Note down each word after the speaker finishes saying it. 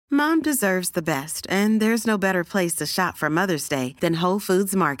Mom deserves the best, and there's no better place to shop for Mother's Day than Whole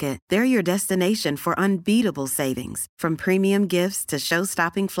Foods Market. They're your destination for unbeatable savings, from premium gifts to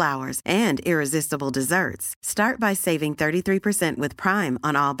show-stopping flowers and irresistible desserts. Start by saving 33% with Prime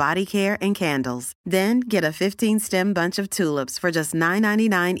on all body care and candles. Then get a 15-stem bunch of tulips for just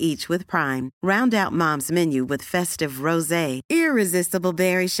 $9.99 each with Prime. Round out Mom's menu with festive rosé, irresistible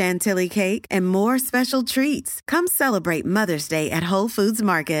berry chantilly cake, and more special treats. Come celebrate Mother's Day at Whole Foods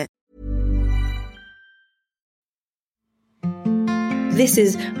Market. This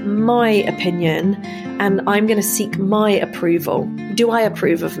is my opinion, and I'm going to seek my approval. Do I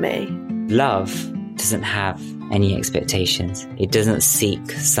approve of me? Love doesn't have any expectations. It doesn't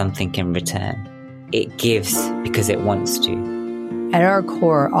seek something in return. It gives because it wants to. At our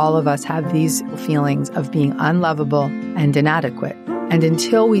core, all of us have these feelings of being unlovable and inadequate. And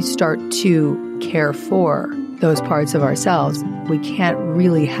until we start to care for those parts of ourselves, we can't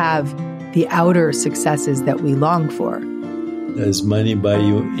really have the outer successes that we long for. Does money buy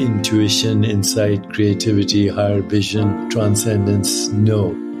you intuition, insight, creativity, higher vision, transcendence?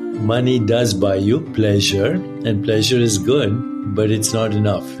 No. Money does buy you pleasure, and pleasure is good, but it's not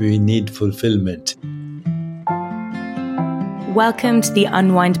enough. We need fulfillment. Welcome to the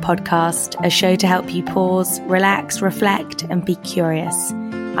Unwind Podcast, a show to help you pause, relax, reflect, and be curious.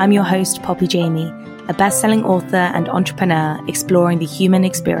 I'm your host, Poppy Jamie, a best-selling author and entrepreneur exploring the human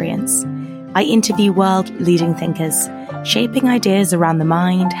experience. I interview world-leading thinkers, shaping ideas around the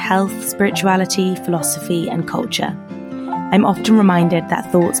mind, health, spirituality, philosophy, and culture. I'm often reminded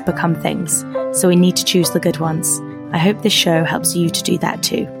that thoughts become things, so we need to choose the good ones. I hope this show helps you to do that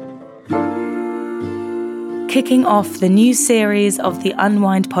too. Kicking off the new series of the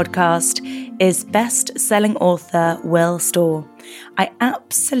Unwind Podcast is best-selling author Will Storr. I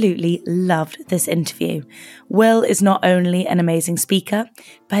absolutely loved this interview. Will is not only an amazing speaker,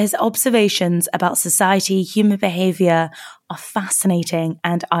 but his observations about society, human behaviour are fascinating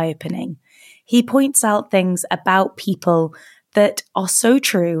and eye-opening. He points out things about people that are so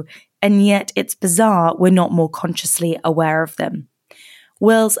true, and yet it's bizarre we're not more consciously aware of them.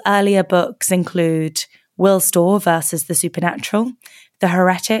 Will's earlier books include Will Storr versus the Supernatural, The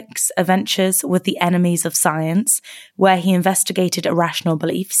Heretics, Adventures with the Enemies of Science, where he investigated irrational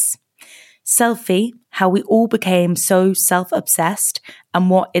beliefs, Selfie, How We All Became So Self-Obsessed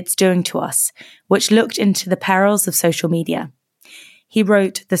and What It's Doing to Us, which looked into the perils of social media. He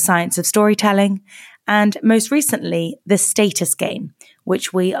wrote The Science of Storytelling, and most recently, The Status Game,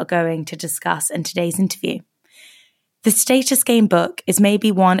 which we are going to discuss in today's interview. The Status Game book is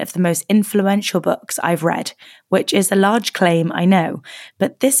maybe one of the most influential books I've read, which is a large claim, I know,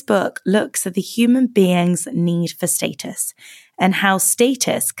 but this book looks at the human being's need for status and how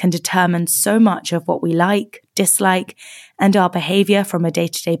status can determine so much of what we like, dislike, and our behavior from a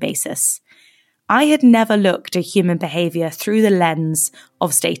day-to-day basis. I had never looked at human behavior through the lens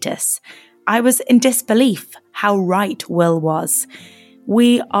of status. I was in disbelief how right Will was.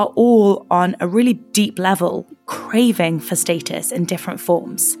 We are all on a really deep level craving for status in different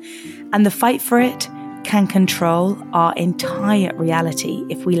forms, and the fight for it can control our entire reality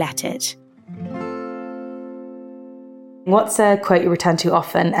if we let it. What's a quote you return to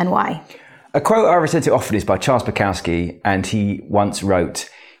often and why? A quote I return to often is by Charles Bukowski, and he once wrote,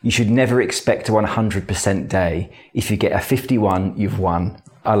 "You should never expect a 100% day. If you get a 51, you've won."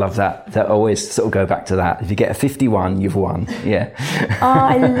 I love that. That always sort of go back to that. If you get a 51, you've won. Yeah. Oh,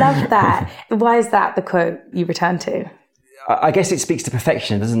 I love that. Why is that the quote you return to? I guess it speaks to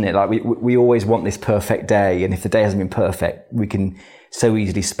perfection, doesn't it? Like we always want this perfect day, and if the day hasn't been perfect, we can so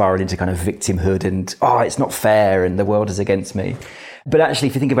easily spiral into kind of victimhood and, it's not fair and the world is against me. But actually,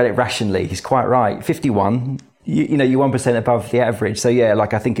 if you think about it rationally, he's quite right. 51, you're 1% above the average. So yeah,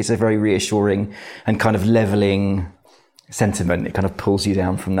 I think it's a very reassuring and kind of leveling sentiment. It kind of pulls you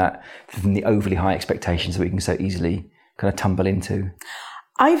down from the overly high expectations that we can so easily kind of tumble into.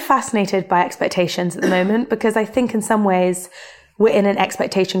 I'm fascinated by expectations at the moment because I think in some ways we're in an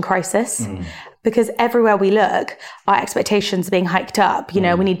expectation crisis. Because everywhere we look, our expectations are being hiked up. We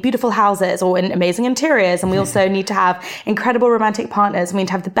need beautiful houses or amazing interiors, and we also need to have incredible romantic partners. We need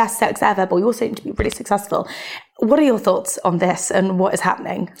to have the best sex ever, but we also need to be really successful. What are your thoughts on this and what is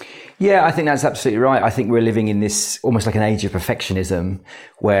happening? Yeah, I think that's absolutely right. I think we're living in this almost like an age of perfectionism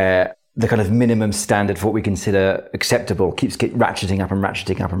where the kind of minimum standard for what we consider acceptable keeps ratcheting up and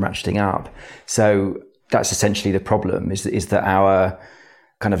ratcheting up and ratcheting up. So that's essentially the problem is that our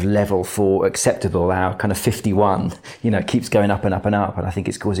kind of level for acceptable, our kind of 51, keeps going up and up and up. And I think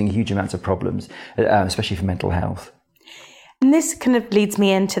it's causing huge amounts of problems, especially for mental health. And this kind of leads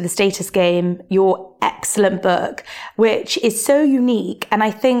me into The Status Game, your excellent book, which is so unique. And I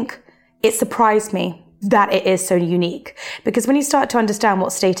think it surprised me that it is so unique, because when you start to understand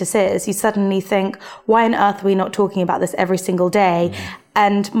what status is, you suddenly think, why on earth are we not talking about this every single day?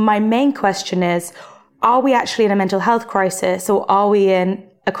 And my main question is, are we actually in a mental health crisis, or are we in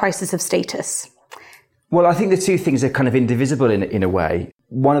a crisis of status? Well, I think the two things are kind of indivisible in a way.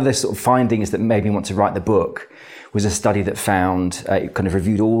 One of the sort of findings that made me want to write the book was a study that found, it kind of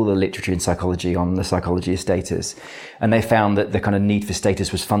reviewed all the literature in psychology on the psychology of status. And they found that the kind of need for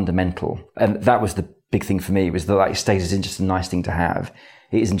status was fundamental. And that was the big thing for me, was that like status isn't just a nice thing to have.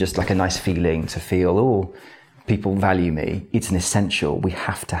 It isn't just like a nice feeling to feel, oh, people value me. It's an essential. We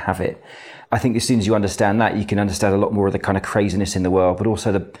have to have it. I think as soon as you understand that, you can understand a lot more of the kind of craziness in the world, but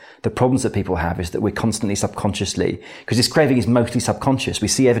also the problems that people have is that we're constantly subconsciously, because this craving is mostly subconscious. We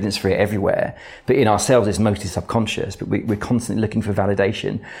see evidence for it everywhere, but in ourselves it's mostly subconscious, but we're constantly looking for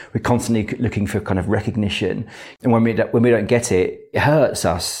validation. We're constantly looking for kind of recognition. And when we don't get it, it hurts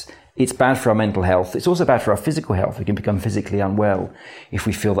us. It's bad for our mental health. It's also bad for our physical health. We can become physically unwell if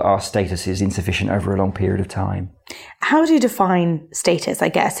we feel that our status is insufficient over a long period of time. How do you define status, I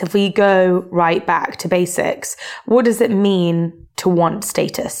guess? If we go right back to basics, what does it mean to want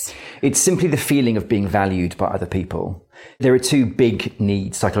status? It's simply the feeling of being valued by other people. There are two big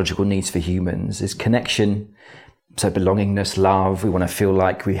needs, psychological needs for humans. There's connection, so belongingness, love. We want to feel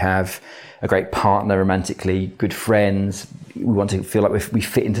like we have a great partner romantically, good friends. We want to feel like we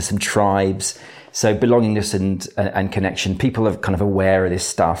fit into some tribes. So belongingness and connection. People are kind of aware of this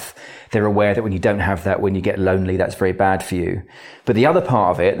stuff. They're aware that when you don't have that, when you get lonely, that's very bad for you. But the other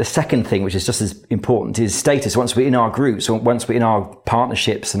part of it, the second thing, which is just as important, is status. Once we're in our groups, or once we're in our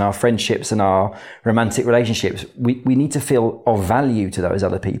partnerships and our friendships and our romantic relationships, we need to feel of value to those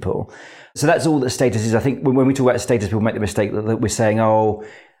other people. So that's all that status is. I think when we talk about status, people make the mistake that we're saying, oh,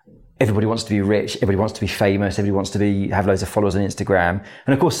 everybody wants to be rich, everybody wants to be famous, everybody wants to have loads of followers on Instagram.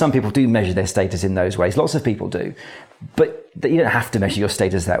 And of course, some people do measure their status in those ways. Lots of people do. But you don't have to measure your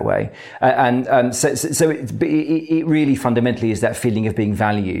status that way. So it really fundamentally is that feeling of being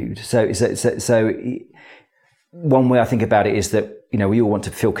valued. So one way I think about it is that, you know, we all want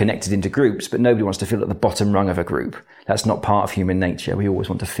to feel connected into groups, but nobody wants to feel at the bottom rung of a group. That's not part of human nature. We always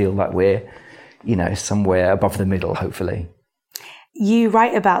want to feel like we're, you know, somewhere above the middle, hopefully. You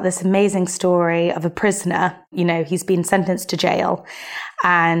write about this amazing story of a prisoner. You know, he's been sentenced to jail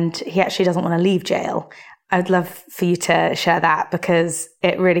and he actually doesn't want to leave jail. I'd love for you to share that because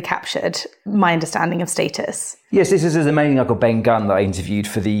it really captured my understanding of status. Yes, this is an amazing guy called Ben Gunn that I interviewed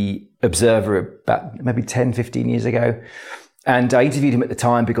for The Observer about maybe 10, 15 years ago. And I interviewed him at the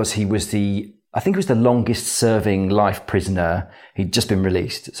time because he was the longest serving life prisoner. He'd just been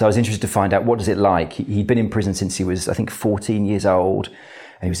released. So I was interested to find out, what does it like? He'd been in prison since he was, 14 years old.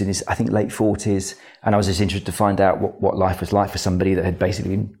 And he was in his, late 40s. And I was just interested to find out what life was like for somebody that had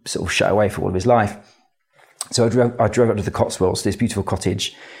basically been sort of shut away for all of his life. So I drove up to the Cotswolds, this beautiful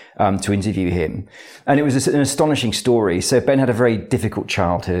cottage, to interview him. And it was an astonishing story. So Ben had a very difficult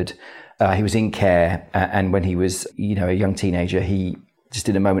childhood. He was in care. And when he was, a young teenager, he just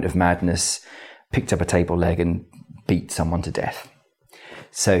in a moment of madness, picked up a table leg and beat someone to death.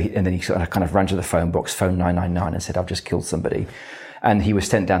 And then he sort of kind of ran to the phone box, phoned 999 and said, I've just killed somebody. And he was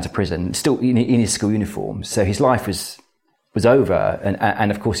sent down to prison, still in his school uniform. So his life was over.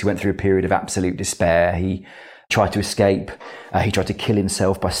 And of course, he went through a period of absolute despair. He tried to escape. He tried to kill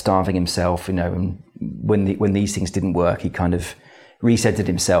himself by starving himself, and when these things didn't work, he kind of recentered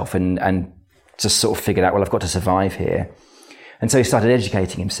himself and just sort of figured out, well, I've got to survive here. And so he started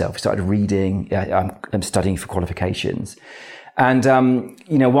educating himself. He started reading, studying for qualifications. And,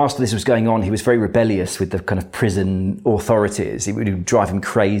 whilst this was going on, he was very rebellious with the kind of prison authorities. It would drive him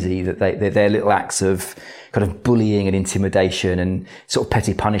crazy that their little acts of kind of bullying and intimidation and sort of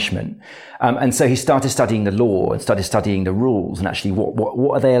petty punishment. And so he started studying the law and started studying the rules and actually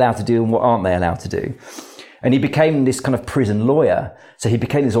what are they allowed to do and what aren't they allowed to do. And he became this kind of prison lawyer. So he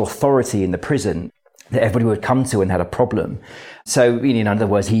became this authority in the prison that everybody would come to and had a problem. So, in other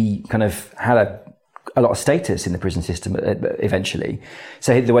words, he kind of had a lot of status in the prison system eventually.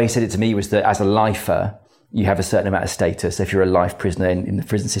 So the way he said it to me was that as a lifer, you have a certain amount of status. If you're a life prisoner in the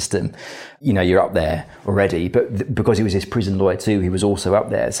prison system, you're up there already. But because he was this prison lawyer too, he was also up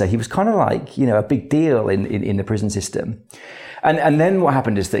there. So he was kind of like, a big deal in the prison system. And then what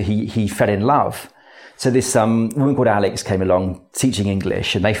happened is that he fell in love. So this woman called Alex came along teaching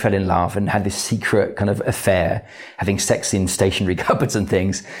English, and they fell in love and had this secret kind of affair, having sex in stationery cupboards and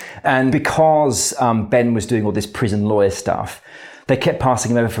things. And because Ben was doing all this prison lawyer stuff, they kept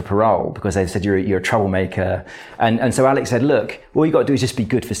passing him over for parole because they said, you're a troublemaker. And so Alex said, look, all you got to do is just be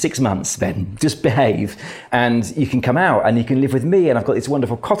good for 6 months, Ben. Just behave. And you can come out and you can live with me. And I've got this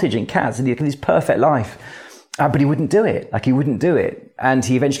wonderful cottage and cats and you can this perfect life. But he wouldn't do it. He wouldn't do it. And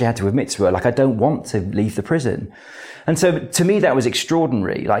he eventually had to admit to her, I don't want to leave the prison. And so to me, that was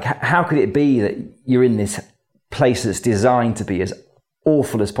extraordinary. How could it be that you're in this place that's designed to be as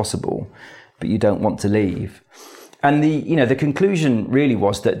awful as possible, but you don't want to leave? And the conclusion really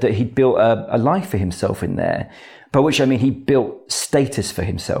was that he'd built a life for himself in there, by which I mean he built status for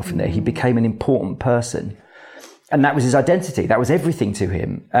himself in there. He became an important person. And that was his identity. That was everything to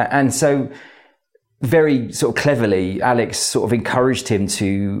him. And so very sort of cleverly, Alex sort of encouraged him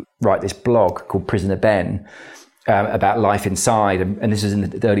to write this blog called Prisoner Ben about life inside. And this was in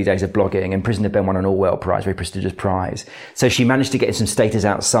the early days of blogging. And Prisoner Ben won an Orwell Prize, very prestigious prize. So she managed to get him some status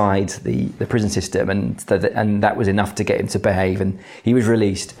outside the prison system. And that was enough to get him to behave. And he was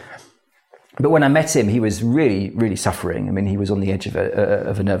released. But when I met him, he was really, really suffering. I mean, he was on the edge of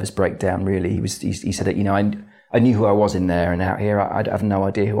a nervous breakdown, really. He said that, I knew who I was in there, and out here I have no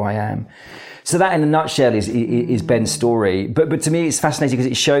idea who I am. So that, in a nutshell, is Ben's story. But to me, it's fascinating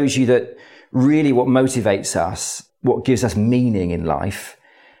because it shows you that really what motivates us, what gives us meaning in life,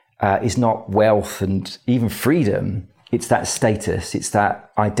 is not wealth and even freedom. It's that status. It's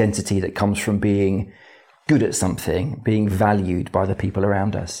that identity that comes from being good at something, being valued by the people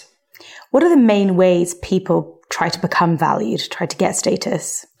around us. What are the main ways people try to become valued, try to get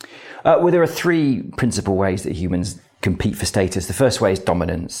status? Well, there are three principal ways that humans compete for status. The first way is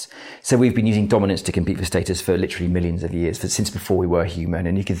dominance. So we've been using dominance to compete for status for literally millions of years, since before we were human.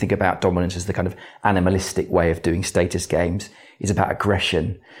 And you can think about dominance as the kind of animalistic way of doing status games. It's about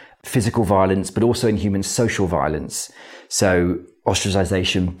aggression, physical violence, but also in humans, social violence. So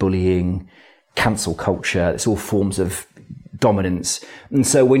ostracization, bullying, cancel culture, it's all forms of dominance. And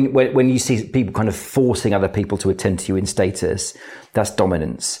so when you see people kind of forcing other people to attend to you in status, that's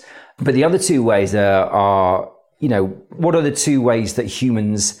dominance. But the other two ways are what are the two ways that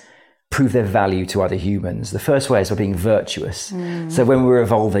humans prove their value to other humans? The first way is by being virtuous. So when we were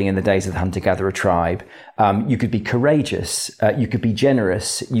evolving in the days of the hunter-gatherer tribe, you could be courageous, you could be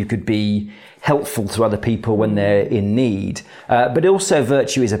generous, you could be helpful to other people when they're in need. But also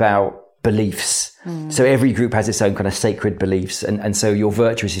virtue is about beliefs. So every group has its own kind of sacred beliefs. And so you're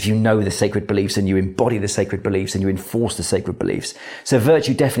virtuous if you know the sacred beliefs and you embody the sacred beliefs and you enforce the sacred beliefs. So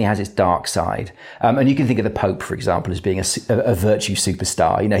virtue definitely has its dark side. And you can think of the Pope, for example, as being a virtue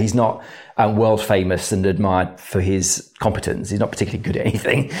superstar. He's not world famous and admired for his competence. He's not particularly good at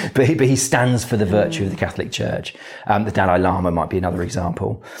anything, but he stands for the virtue of the Catholic Church. The Dalai Lama might be another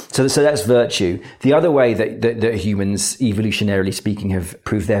example. So that's virtue. The other way that humans, evolutionarily speaking, have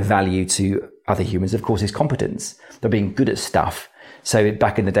proved their value to other humans, of course, is competence. They're being good at stuff. So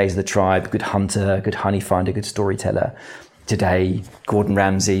back in the days of the tribe, good hunter, good honey finder, good storyteller. Today, Gordon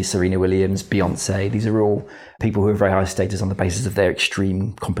Ramsay, Serena Williams, Beyonce, these are all people who have very high status on the basis of their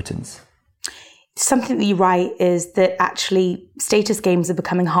extreme competence. Something that you write is that actually status games are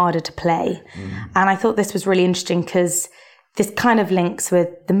becoming harder to play. And I thought this was really interesting because this kind of links with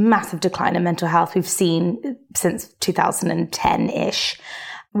the massive decline in mental health we've seen since 2010-ish.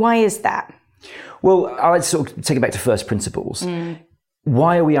 Why is that? Well, I'd sort of take it back to first principles.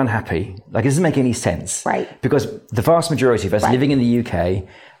 Why are we unhappy? It doesn't make any sense. Right. Because the vast majority of us living in the UK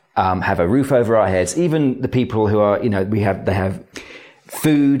have a roof over our heads. Even the people who are, they have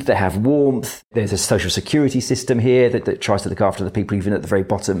food, they have warmth. There's a social security system here that tries to look after the people even at the very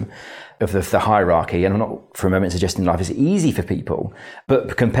bottom of the hierarchy. And I'm not for a moment suggesting life is easy for people,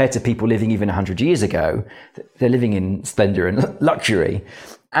 but compared to people living even 100 years ago, they're living in splendor and luxury.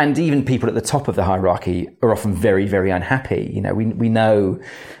 And even people at the top of the hierarchy are often very, very unhappy. We know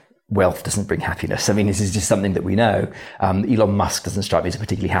wealth doesn't bring happiness. I mean, this is just something that we know. Elon Musk doesn't strike me as a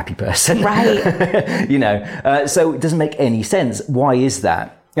particularly happy person. Right. So it doesn't make any sense. Why is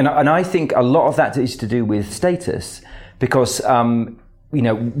that? And I think a lot of that is to do with status because,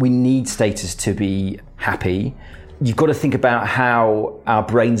 we need status to be happy. You've got to think about how our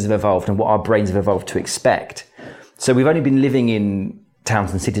brains have evolved and what our brains have evolved to expect. So we've only been living in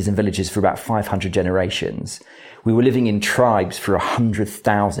towns and cities and villages for about 500 generations. We were living in tribes for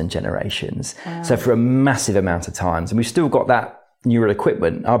 100,000 generations. Wow. So for a massive amount of times. And we've still got that neural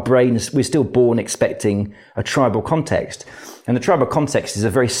equipment. Our brains, we're still born expecting a tribal context. And the tribal context is a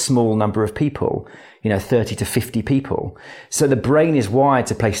very small number of people, 30 to 50 people. So the brain is wired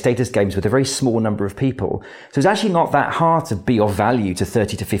to play status games with a very small number of people. So it's actually not that hard to be of value to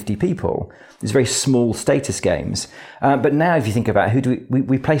 30 to 50 people. It's very small status games. But now if you think about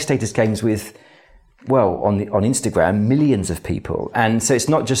we play status games with on Instagram, millions of people. And so it's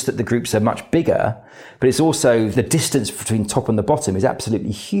not just that the groups are much bigger, but it's also the distance between top and the bottom is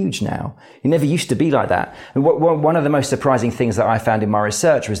absolutely huge now. It never used to be like that. And one of the most surprising things that I found in my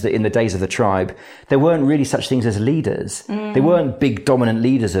research was that in the days of the tribe, there weren't really such things as leaders. They weren't big dominant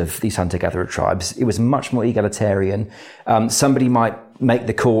leaders of these hunter-gatherer tribes. It was much more egalitarian. Somebody might make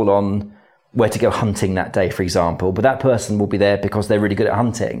the call on where to go hunting that day, for example, but that person will be there because they're really good at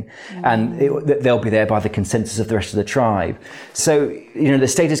hunting, and they'll be there by the consensus of the rest of the tribe. So, the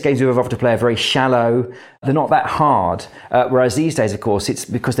status games we've evolved to play are very shallow. They're not that hard. Whereas these days, of course, it's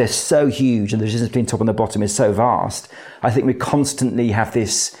because they're so huge and the distance between top and the bottom is so vast. I think we constantly have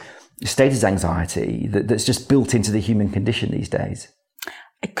this status anxiety that's just built into the human condition these days.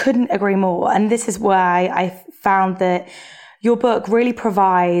 I couldn't agree more. And this is why I found that your book really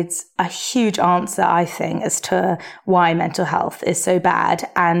provides a huge answer, I think, as to why mental health is so bad,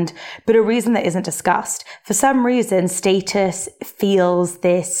 but a reason that isn't discussed. For some reason, status feels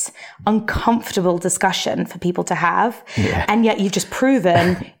this uncomfortable discussion for people to have, and yet you've just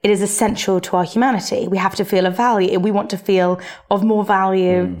proven it is essential to our humanity. We have to feel of value. We want to feel of more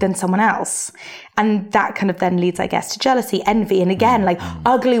value than someone else. And that kind of then leads, I guess, to jealousy, envy, and again, like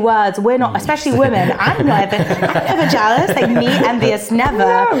ugly words. We're not, especially women. I'm never jealous. Like me, envious, never.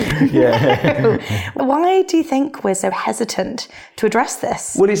 No. Why do you think we're so hesitant to address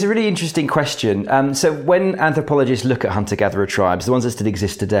this? Well, it's a really interesting question. So when anthropologists look at hunter-gatherer tribes, the ones that still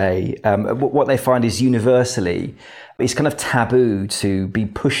exist today, what they find is universally, it's kind of taboo to be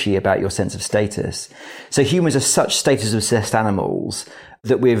pushy about your sense of status. So humans are such status-obsessed animals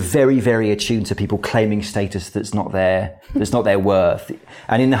that we're very, very attuned to people claiming status that's not their worth.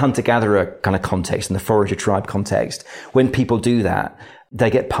 And in the hunter-gatherer kind of context, in the forager tribe context, when people do that, they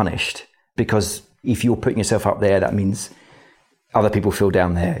get punished, because if you're putting yourself up there, that means other people feel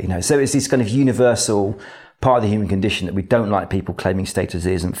down there, So it's this kind of universal part of the human condition that we don't like people claiming status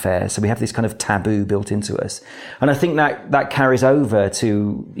isn't fair. So we have this kind of taboo built into us. And I think that carries over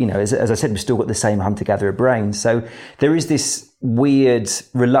to, as I said, we've still got the same hunter-gatherer brain. So there is this weird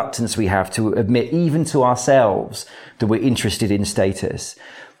reluctance we have to admit, even to ourselves, that we're interested in status.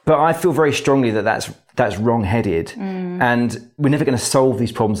 But I feel very strongly that that's wrong-headed. And we're never going to solve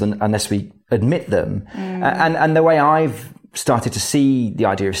these problems unless we admit them. And the way I've started to see the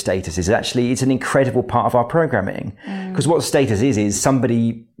idea of status is actually it's an incredible part of our programming, because what status is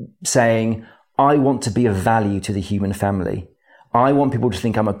somebody saying, I want to be of value to the human family. I want people to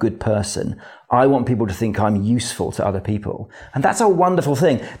think I'm a good person. I want people to think I'm useful to other people. And that's a wonderful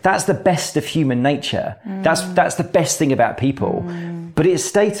thing. That's the best of human nature. That's the best thing about people. But it's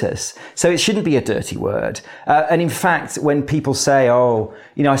status. So it shouldn't be a dirty word. And in fact, when people say,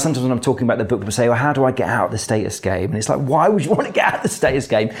 sometimes when I'm talking about the book, people say, how do I get out of the status game? And it's like, why would you want to get out of the status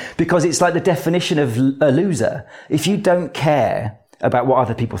game? Because it's like the definition of a loser. If you don't care about what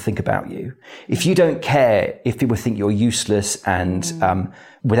other people think about you, if you don't care if people think you're useless and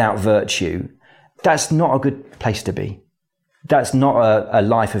without virtue, that's not a good place to be. That's not a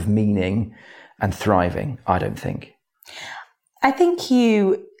life of meaning and thriving, I don't think. I think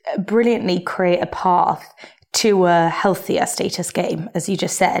you brilliantly create a path to a healthier status game, as you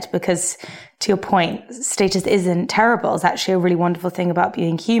just said, because to your point, status isn't terrible. It's actually a really wonderful thing about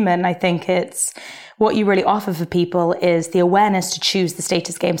being human. I think it's what you really offer for people is the awareness to choose the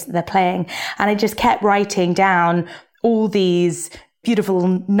status games that they're playing. And I just kept writing down all these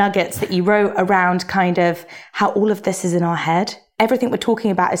beautiful nuggets that you wrote around kind of how all of this is in our head. Everything we're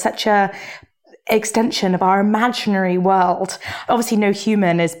talking about is such a extension of our imaginary world. Obviously, no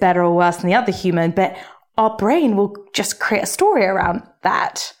human is better or worse than the other human, but our brain will just create a story around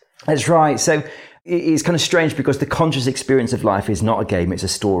that. That's right. So it's kind of strange because the conscious experience of life is not a game, it's a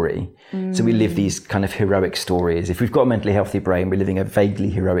story. So we live these kind of heroic stories. If we've got a mentally healthy brain, we're living a vaguely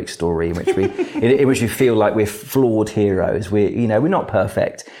heroic story in which we feel like we're flawed heroes. We're not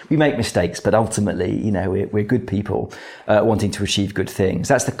perfect. We make mistakes, but ultimately, we're good people wanting to achieve good things.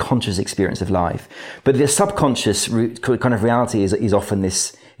 That's the conscious experience of life. But the subconscious kind of reality is often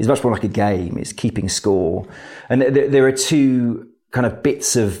is much more like a game. It's keeping score. And there are two kind of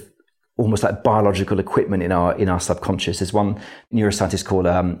bits of almost like biological equipment in our subconscious. There's one neuroscientist called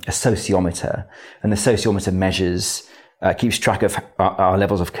a sociometer, and the sociometer measures, keeps track of our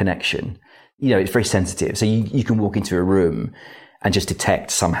levels of connection. It's very sensitive. So you can walk into a room and just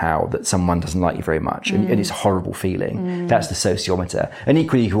detect somehow that someone doesn't like you very much, and it's a horrible feeling. That's the sociometer. And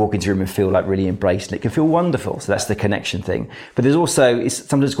equally, you can walk into a room and feel like really embraced, and it can feel wonderful. So that's the connection thing. But there's also, it's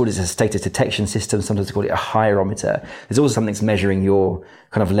sometimes called a status detection system, sometimes called it a hierometer. There's also something that's measuring your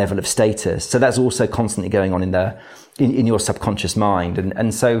kind of level of status. So that's also constantly going on in your subconscious mind.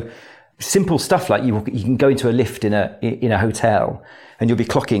 And so simple stuff like you can go into a lift in a hotel and you'll be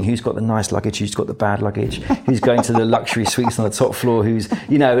clocking who's got the nice luggage, who's got the bad luggage, who's going to the luxury suites on the top floor, who's,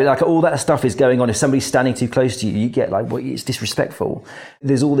 like all that stuff is going on. If somebody's standing too close to you, you get like, well, it's disrespectful.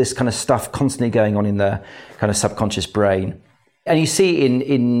 There's all this kind of stuff constantly going on in the kind of subconscious brain. And you see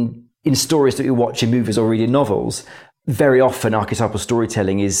in stories that you watch in movies or read in novels, very often archetypal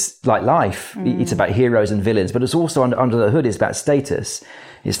storytelling is like life. It's about heroes and villains, but it's also under the hood, it's about status.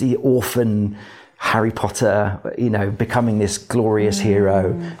 It's the orphan Harry Potter, becoming this glorious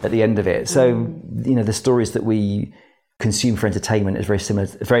hero at the end of it. So, the stories that we consume for entertainment is very similar,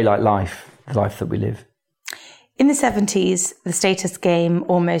 very like life, the life that we live. In the 70s, the status game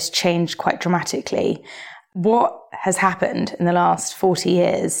almost changed quite dramatically. What has happened in the last 40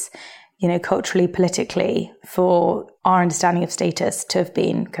 years, culturally, politically, for our understanding of status to have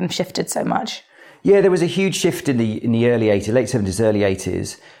been kind of shifted so much? Yeah, there was a huge shift in the early 80s, late 70s, early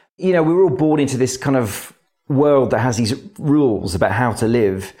 80s. We were all born into this kind of world that has these rules about how to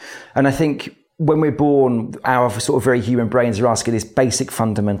live. And I think when we're born, our sort of very human brains are asking this basic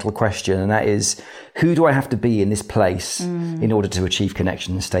fundamental question, and that is, who do I have to be in this place in order to achieve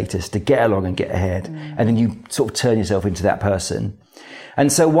connection and status, to get along and get ahead? And then you sort of turn yourself into that person.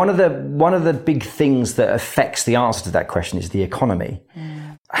 And so one of the big things that affects the answer to that question is the economy.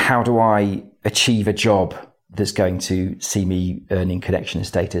 How do I achieve a job that's going to see me earning connection and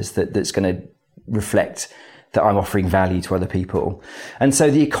status, that's going to reflect that I'm offering value to other people? And so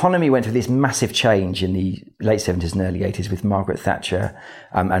the economy went through this massive change in the late 70s and early 80s with Margaret Thatcher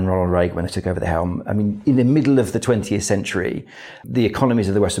and Ronald Reagan when they took over the helm. I mean, in the middle of the 20th century, the economies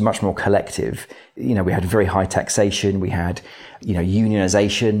of the West were much more collective. We had very high taxation, we had,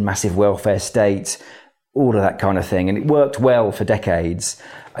 unionization, massive welfare state, all of that kind of thing. And it worked well for decades.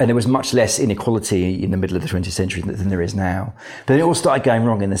 And there was much less inequality in the middle of the 20th century than there is now. But it all started going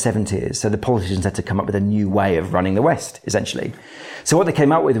wrong in the 70s. So the politicians had to come up with a new way of running the West, essentially. So what they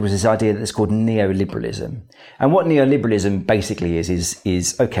came up with was this idea that's called neoliberalism. And what neoliberalism basically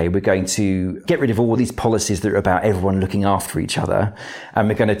is okay, we're going to get rid of all these policies that are about everyone looking after each other. And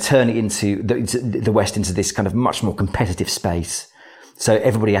we're going to turn it into the West into this kind of much more competitive space. So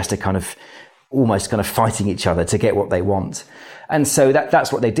everybody has to almost fighting each other to get what they want. And so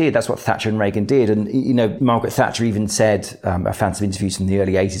that's what they did. That's what Thatcher and Reagan did. And, Margaret Thatcher even said, I found some interviews from the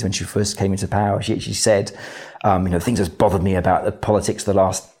early 80s when she first came into power. She said, things that's bothered me about the politics the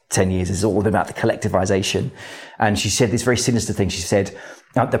last 10 years is all about the collectivization. And she said this very sinister thing. She said,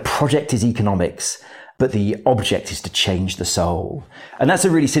 the project is economics, but the object is to change the soul. And that's a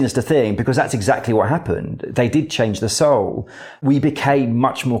really sinister thing, because that's exactly what happened. They did change the soul. We became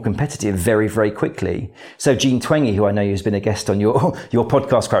much more competitive very, very quickly. So Jean Twenge, who I know has been a guest on your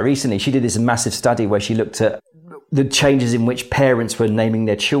podcast quite recently, she did this massive study where she looked at the changes in which parents were naming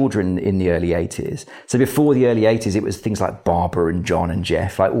their children in the early 80s. So before the early 80s, it was things like Barbara and John and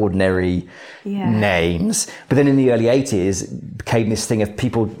Jeff, like ordinary names. But then in the early 80s, it became this thing of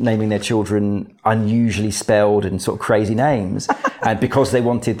people naming their children unusually spelled and sort of crazy names. And because they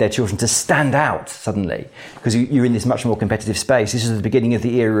wanted their children to stand out suddenly, because you're in this much more competitive space. This is the beginning of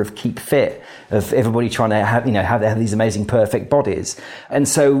the era of keep fit, of everybody trying to have these amazing, perfect bodies. And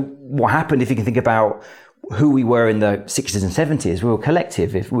so what happened, if you can think about who we were in the 60s and 70s, we were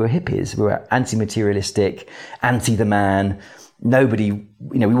collective. If we were hippies, we were anti-materialistic, anti the man. Nobody,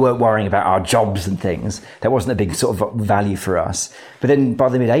 we weren't worrying about our jobs and things. That wasn't a big sort of value for us. But then by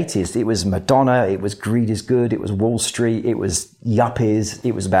the mid 80s, it was Madonna, it was greed is good, it was Wall Street, it was yuppies,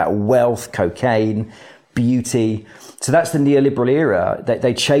 it was about wealth, cocaine, beauty. So that's the neoliberal era.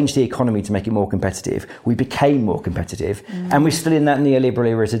 They changed the economy to make it more competitive. We became more competitive, and we're still in that neoliberal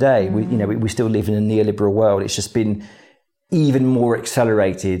era today. We still live in a neoliberal world. It's just been even more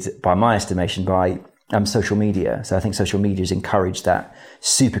accelerated, by my estimation, by social media. So I think social media has encouraged that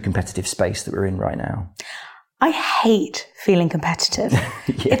super competitive space that we're in right now. I hate feeling competitive.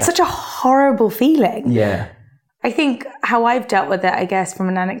 It's such a horrible feeling. Yeah. I think how I've dealt with it, I guess, from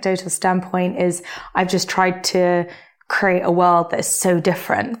an anecdotal standpoint, is I've just tried to create a world that is so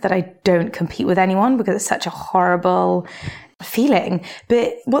different that I don't compete with anyone, because it's such a horrible feeling.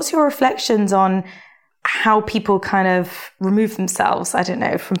 But what's your reflections on how people kind of remove themselves, I don't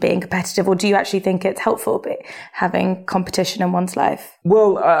know, from being competitive? Or do you actually think it's helpful having competition in one's life?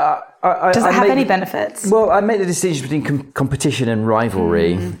 Well, does it have any benefits? Well, I make the distinction between competition and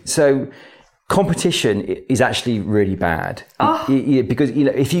rivalry. So competition is actually really bad. Because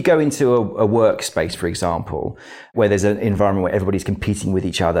if you go into a workspace, for example, where there's an environment where everybody's competing with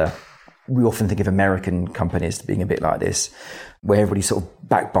each other, We often think of American companies being a bit like this, where everybody's sort of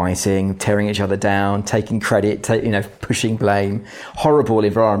backbiting, tearing each other down, taking credit, pushing blame. Horrible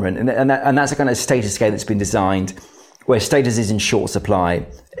environment. And that's a kind of status game that's been designed where status is in short supply,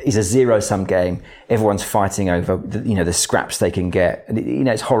 is a zero-sum game. Everyone's fighting over the scraps they can get. And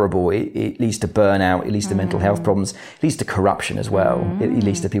it's horrible. It leads to burnout. It leads to mental health problems. It leads to corruption as well. It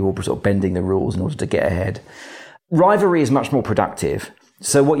leads to people sort of bending the rules in order to get ahead. Rivalry is much more productive.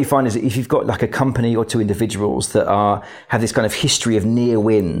 So what you find is that if you've got like a company or two individuals that have this kind of history of near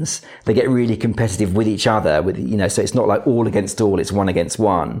wins, they get really competitive with each other. So it's not like all against all; it's one against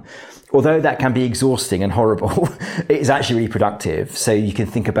one. Although that can be exhausting and horrible, it's actually really productive. So you can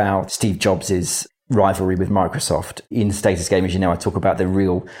think about Steve Jobs' rivalry with Microsoft. In Status Game, as you know, I talk about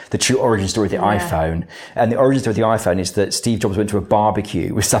the true origin story of the iPhone. And the origin story of the iPhone is that Steve Jobs went to a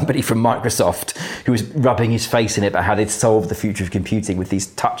barbecue with somebody from Microsoft who was rubbing his face in it about how they'd solved the future of computing with these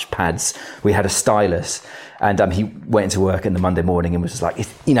touch pads. We had a stylus. And he went into work in the Monday morning and was just like,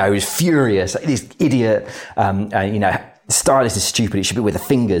 he was furious. Like, this idiot, stylus is stupid. It should be with the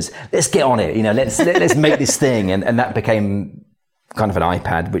fingers. Let's get on it. Let's make this thing. And that became kind of an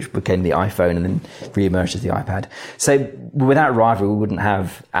iPad, which became the iPhone and then re-emerged as the iPad. So without rivalry, we wouldn't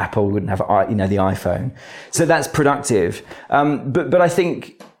have Apple, we wouldn't have, the iPhone. So that's productive. But I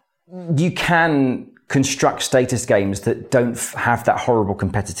think you can construct status games that don't have that horrible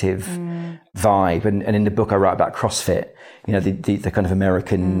competitive vibe. And in the book I write about CrossFit, the kind of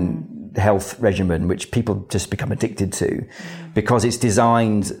American health regimen, which people just become addicted to because it's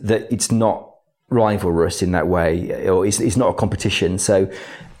designed that it's not rivalrous in that way, or it's not a competition. So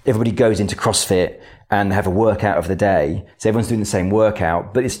everybody goes into CrossFit and have a workout of the day. So everyone's doing the same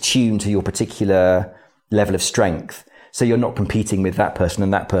workout, but it's tuned to your particular level of strength. So you're not competing with that person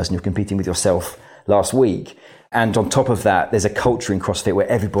and that person, you're competing with yourself last week. And on top of that, there's a culture in CrossFit where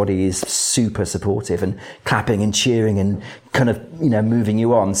everybody is super supportive and clapping and cheering and kind of, moving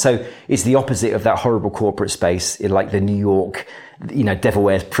you on. So it's the opposite of that horrible corporate space, like the New York, Devil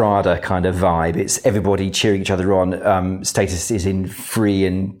Wears Prada kind of vibe. It's everybody cheering each other on. Status is in free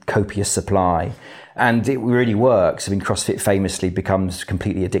and copious supply. And it really works. I mean, CrossFit famously becomes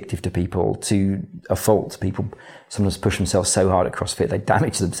completely addictive to people to a fault. People sometimes push themselves so hard at CrossFit, they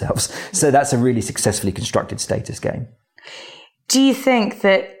damage themselves. So that's a really successfully constructed status game. Do you think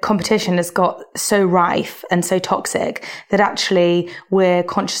that competition has got so rife and so toxic that actually we're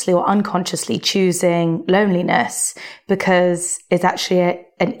consciously or unconsciously choosing loneliness because it's actually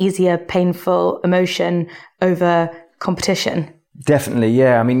an easier, painful emotion over competition? Definitely,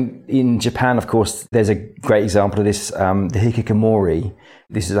 yeah. I mean, in Japan, of course, there's a great example of this, the hikikomori.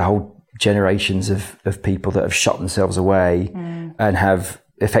 This is a whole generations of people that have shut themselves away and have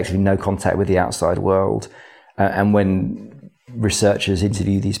effectively no contact with the outside world. And when researchers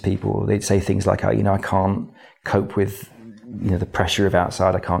interview these people, they'd say things like, I can't cope with the pressure of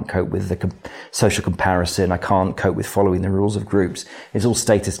outside. I can't cope with the social comparison. I can't cope with following the rules of groups. It's all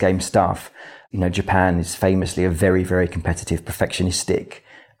status game stuff. Japan is famously a very, very competitive, perfectionistic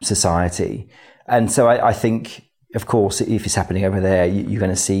society. And so I think, of course, if it's happening over there, you're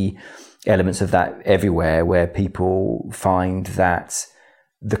going to see elements of that everywhere where people find that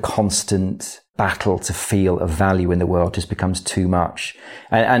the constant battle to feel a value in the world just becomes too much.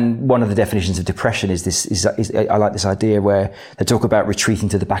 And one of the definitions of depression is I like this idea where they talk about retreating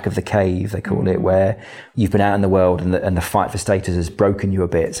to the back of the cave, they call it, where you've been out in the world and the fight for status has broken you a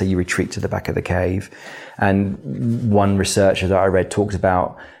bit, so you retreat to the back of the cave. And one researcher that I read talks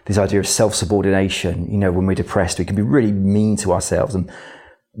about this idea of self-subordination. When we're depressed, we can be really mean to ourselves and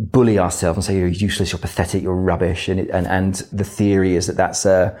bully ourselves and say, you're useless, you're pathetic, you're rubbish. And the theory is that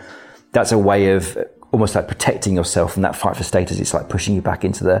that's a way of almost like protecting yourself from that fight for status. It's like pushing you back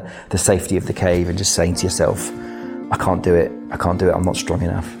into the safety of the cave and just saying to yourself, I can't do it, I'm not strong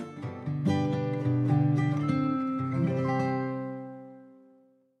enough.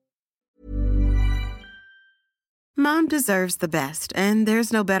 Mom deserves the best, and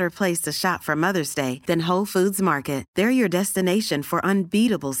there's no better place to shop for Mother's Day than Whole Foods Market. They're your destination for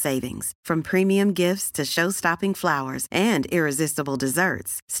unbeatable savings, from premium gifts to show-stopping flowers and irresistible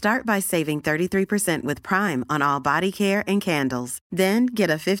desserts. Start by saving 33% with Prime on all body care and candles. Then get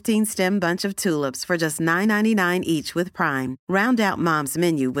a 15-stem bunch of tulips for just $9.99 each with Prime. Round out Mom's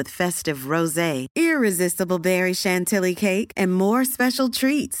menu with festive rosé, irresistible berry chantilly cake, and more special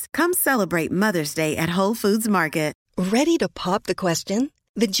treats. Come celebrate Mother's Day at Whole Foods Market. Ready to pop the question?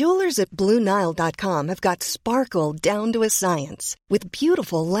 The jewelers at BlueNile.com have got sparkle down to a science with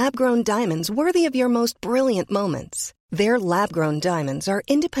beautiful lab-grown diamonds worthy of your most brilliant moments. Their lab-grown diamonds are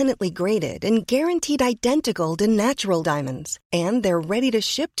independently graded and guaranteed identical to natural diamonds. And they're ready to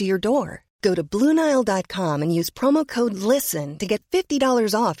ship to your door. Go to BlueNile.com and use promo code LISTEN to get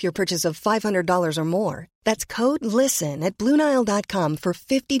 $50 off your purchase of $500 or more. That's code LISTEN at BlueNile.com for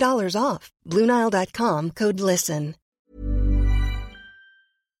 $50 off. BlueNile.com, code LISTEN.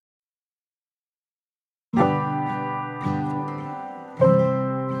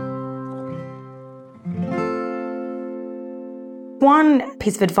 One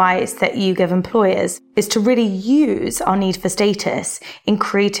piece of advice that you give employers is to really use our need for status in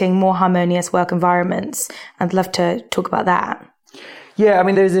creating more harmonious work environments. I'd love to talk about that. Yeah, I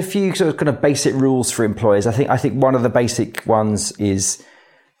mean, there's a few sort of kind of basic rules for employers. I think one of the basic ones is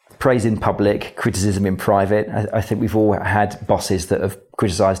praise in public, criticism in private. I think we've all had bosses that have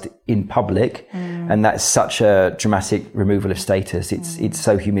criticised in public, and that's such a dramatic removal of status. It's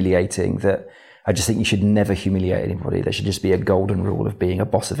so humiliating that I just think you should never humiliate anybody. There should just be a golden rule of being a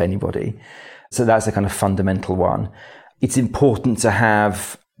boss of anybody. So that's a kind of fundamental one. It's important to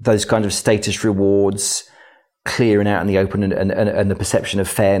have those kind of status rewards clear and out in the open, and the perception of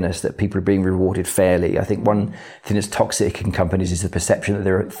fairness, that people are being rewarded fairly. I think one thing that's toxic in companies is the perception that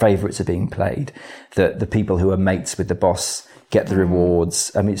their favourites are being played, that the people who are mates with the boss get the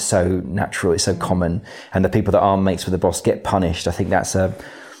rewards. I mean, it's so natural, it's so common. And the people that aren't mates with the boss get punished. I think that's a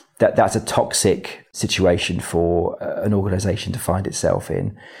toxic situation for an organisation to find itself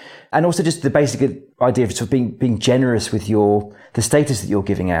in. And also just the basic idea of sort of being generous with the status that you're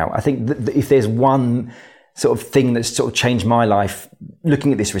giving out. I think that if there's one sort of thing that's sort of changed my life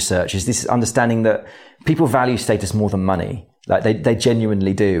looking at this research, is this understanding that people value status more than money. Like they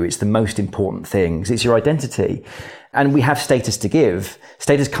genuinely do. It's the most important thing, because it's your identity. And we have status to give.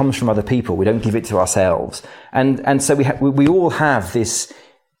 Status comes from other people. We don't give it to ourselves. And so we all have this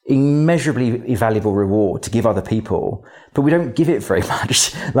immeasurably valuable reward to give other people, but we don't give it very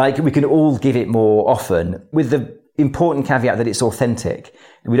much. Like, we can all give it more often, with the important caveat that it's authentic.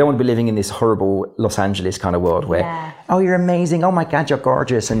 We don't want to be living in this horrible Los Angeles kind of world where, oh, you're amazing, oh my God, you're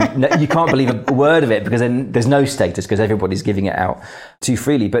gorgeous, and you can't believe a word of it, because then there's no status, because everybody's giving it out too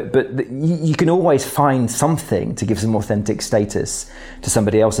freely. But you can always find something to give some authentic status to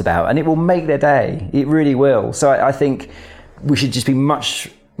somebody else about, and it will make their day. It really will. So I think we should just be much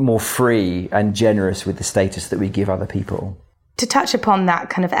more free and generous with the status that we give other people. To touch upon that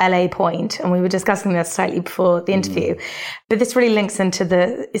kind of LA point, and we were discussing this slightly before the interview, but this really links into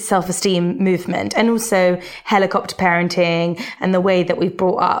the self-esteem movement, and also helicopter parenting, and the way that we've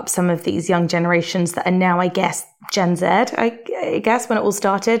brought up some of these young generations that are now, I guess, Gen Z, I guess, when it all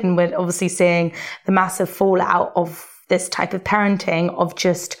started. And we're obviously seeing the massive fallout of this type of parenting, of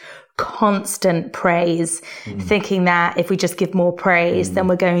just constant praise, thinking that if we just give more praise, then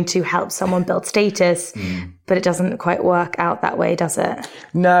we're going to help someone build status. But it doesn't quite work out that way, does it?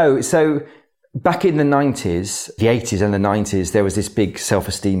 No. So back in the 90s, the 80s and the 90s, there was this big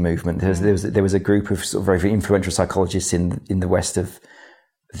self-esteem movement. There was a group of sort of very influential psychologists in the west of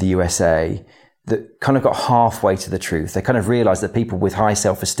the USA that kind of got halfway to the truth. They kind of realized that people with high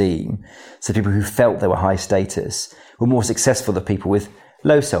self-esteem, so people who felt they were high status, were more successful than people with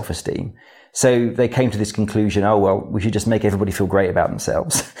low self-esteem. So they came to this conclusion, oh, well, we should just make everybody feel great about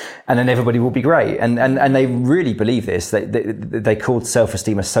themselves, and then everybody will be great. And they really believe this. They called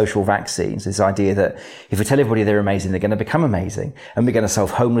self-esteem a social vaccine. So this idea that if we tell everybody they're amazing, they're going to become amazing. And we're going to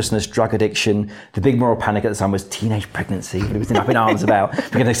solve homelessness, drug addiction. The big moral panic at the time was teenage pregnancy. It was up in arms about,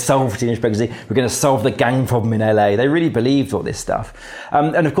 we're going to solve teenage pregnancy. We're going to solve the gang problem in LA. They really believed all this stuff.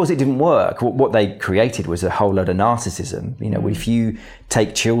 And of course it didn't work. What they created was a whole load of narcissism. You know, if you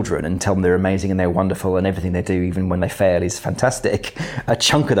take children and tell them they're amazing and they're wonderful and everything they do, even when they fail, is fantastic, a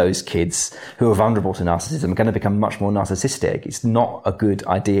chunk of those kids who are vulnerable to narcissism are going to become much more narcissistic. It's not a good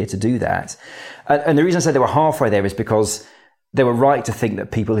idea to do that. And the reason I say they were halfway there is because they were right to think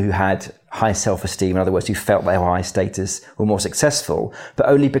that people who had high self-esteem, in other words, who felt they were high status, were more successful, but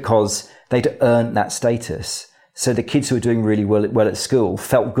only because they'd earned that status. So the kids who were doing really well at school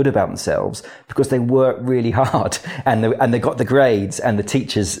felt good about themselves because they worked really hard, and they got the grades and the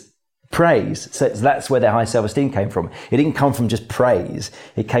teachers' praise. So that's where their high self-esteem came from. It didn't come from just praise.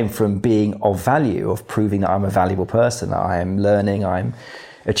 It came from being of value, of proving that I'm a valuable person, that I am learning, I'm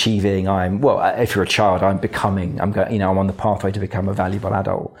achieving. If you're a child, I'm on the pathway to become a valuable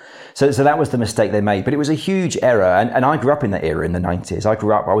adult. So that was the mistake they made. But it was a huge error. And I grew up in that era in the 90s.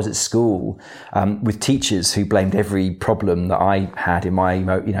 I was at school with teachers who blamed every problem that I had in my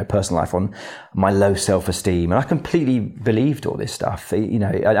personal life on my low self-esteem. And I completely believed all this stuff, and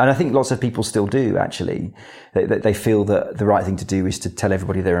I think lots of people still do, actually. They feel that the right thing to do is to tell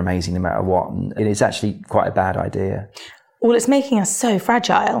everybody they're amazing no matter what. And it's actually quite a bad idea. Well, it's making us so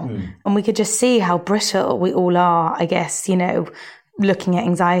fragile. And we could just see how brittle we all are, I guess, looking at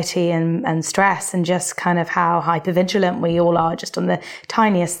anxiety and stress, and just kind of how hypervigilant we all are just on the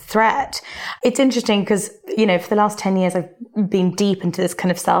tiniest threat. It's interesting because, for the last 10 years, I've been deep into this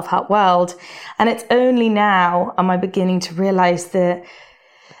kind of self-help world. And it's only now am I beginning to realize that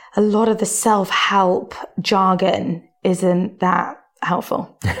a lot of the self-help jargon isn't that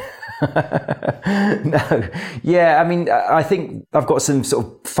helpful. No. Yeah, I think I've got some sort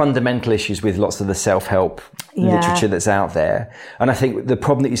of fundamental issues with lots of the self-help literature that's out there. And I think the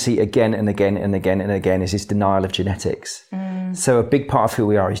problem that you see again and again and again and again is this denial of genetics. So a big part of who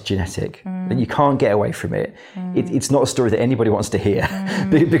we are is genetic. And you can't get away from it. It's not a story that anybody wants to hear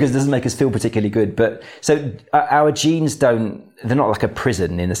because it doesn't make us feel particularly good. But so our genes they're not like a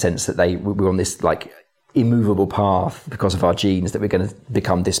prison in the sense that we're on this like immovable path because of our genes that we're going to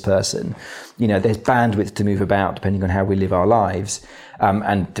become this person. There's bandwidth to move about depending on how we live our lives,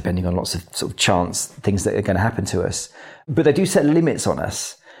 and depending on lots of sort of chance things that are going to happen to us. But they do set limits on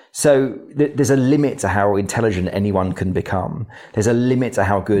us. So there's a limit to how intelligent anyone can become. There's a limit to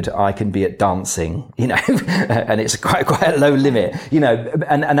how good I can be at dancing, and it's quite a low limit,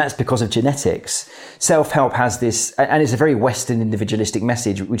 and that's because of genetics. Self-help has this, and it's a very Western individualistic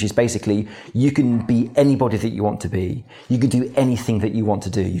message, which is basically you can be anybody that you want to be. You can do anything that you want to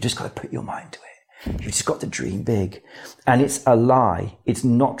do. You just got to put your mind to it. You've just got to dream big. And it's a lie. It's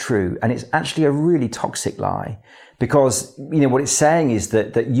not true. And it's actually a really toxic lie. Because, what it's saying is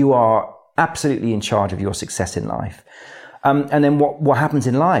that you are absolutely in charge of your success in life. And then what happens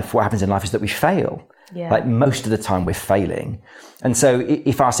in life? What happens in life is that we fail. Yeah. Like most of the time we're failing. And so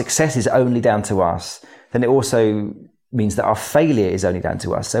if our success is only down to us, then it also means that our failure is only down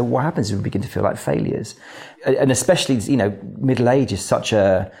to us. So what happens is we begin to feel like failures. And especially, middle age is such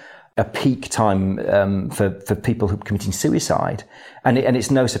a peak time for people who are committing suicide. And it's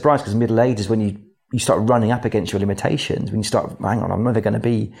no surprise because middle age is when you start running up against your limitations, when you start, hang on, I'm never going to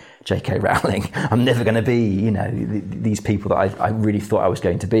be J.K. Rowling. I'm never going to be, these people that I really thought I was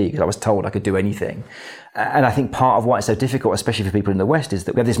going to be because I was told I could do anything. And I think part of why it's so difficult, especially for people in the West, is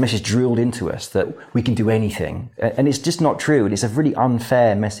that we have this message drilled into us that we can do anything. And it's just not true. And it's a really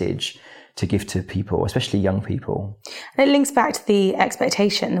unfair message to give to people, especially young people. And it links back to the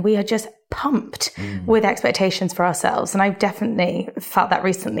expectation. We are just pumped with expectations for ourselves. And I've definitely felt that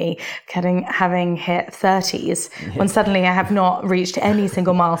recently, having hit 30s, when suddenly I have not reached any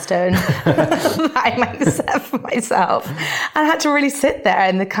single milestone that I might set for myself. And I had to really sit there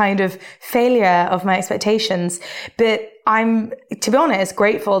in the kind of failure of my expectations. But I'm, to be honest,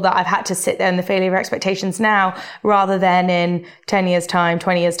 grateful that I've had to sit there in the failure of expectations now, rather than in 10 years' time,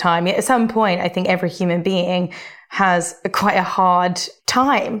 20 years' time. At some point, I think every human being has quite a hard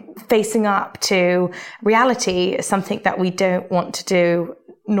time facing up to reality, something that we don't want to do,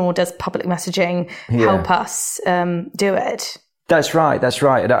 nor does public messaging help us do it. That's right.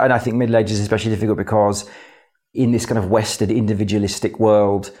 And I think middle age is especially difficult because in this kind of Western individualistic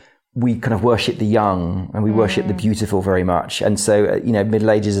world, we kind of worship the young and we worship the beautiful very much. And so,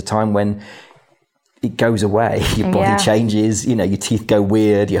 middle age is a time when it goes away, your body changes, your teeth go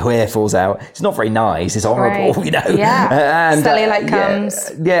weird, your hair falls out. It's not very nice, it's horrible, Yeah, and cellulite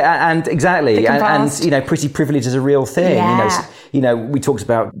comes. Yeah, and exactly. And pretty privilege is a real thing. Yeah. We talked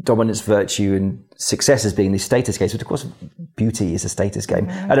about dominance, virtue and success as being these status games, but of course beauty is a status game.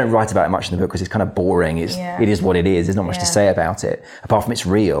 I don't write about it much in the book because it's kind of boring. It is what it is. There's not much to say about it, apart from it's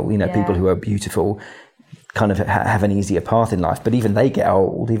real. People who are beautiful kind of have an easier path in life, but even they get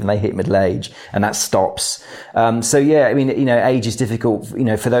old, even they hit middle age, and that stops. Age is difficult,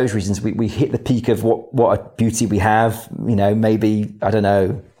 for those reasons. We hit the peak of what a beauty we have, maybe, I don't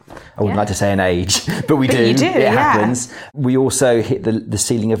know, I wouldn't like to say an age, but we do. It happens. We also hit the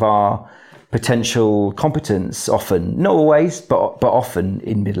ceiling of our potential competence often, not always, but often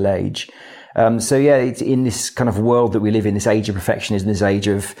in middle age. It's in this kind of world that we live in, this age of perfectionism, this age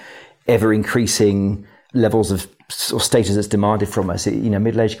of ever increasing levels of sort of status that's demanded from us.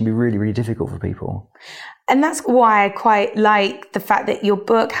 Middle age can be really, really difficult for people. And that's why I quite like the fact that your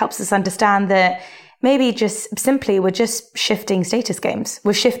book helps us understand that maybe just simply we're just shifting status games.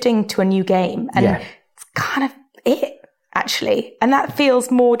 We're shifting to a new game, and it's kind of it. actually, and that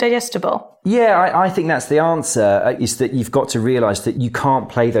feels more digestible. Yeah, I think that's the answer, is that you've got to realise that you can't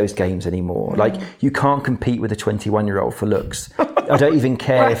play those games anymore. Like, you can't compete with a 21-year-old for looks. I don't even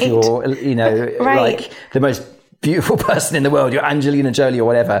care if you're, like the most beautiful person in the world, you're Angelina Jolie or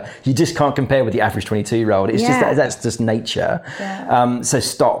whatever. You just can't compare with the average 22-year-old. It's just that's just nature. Yeah. So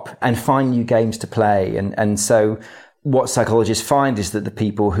stop and find new games to play. And so what psychologists find is that the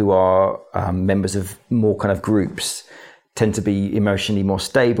people who are members of more kind of groups tend to be emotionally more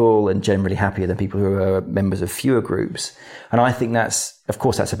stable and generally happier than people who are members of fewer groups. And I think that's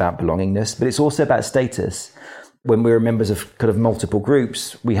about belongingness, but it's also about status. When we're members of kind of multiple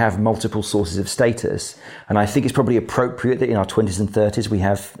groups, we have multiple sources of status. And I think it's probably appropriate that in our 20s and 30s, we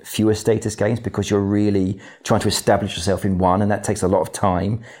have fewer status gains because you're really trying to establish yourself in one. And that takes a lot of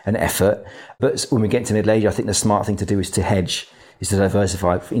time and effort. But when we get to middle age, I think the smart thing to do is to hedge, is to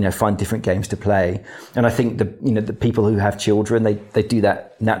diversify, find different games to play. And I think the people who have children, they do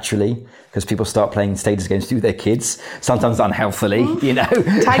that naturally because people start playing status games through their kids, sometimes unhealthily,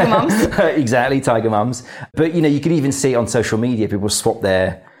 Tiger mums. Exactly, tiger mums. But, you can even see on social media, on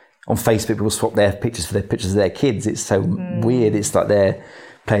Facebook, people swap their pictures for their pictures of their kids. It's so weird. It's like they're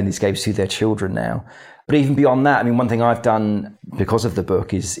playing these games through their children now. But even beyond that, one thing I've done because of the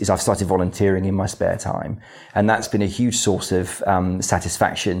book is I've started volunteering in my spare time. And that's been a huge source of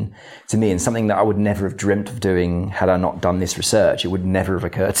satisfaction to me, and something that I would never have dreamt of doing had I not done this research. It would never have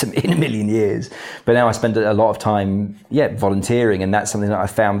occurred to me in a million years. But now I spend a lot of time, volunteering. And that's something that I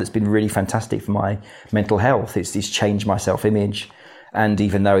found that's been really fantastic for my mental health. It's changed my self-image. And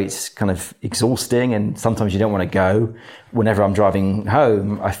even though it's kind of exhausting and sometimes you don't want to go, whenever I'm driving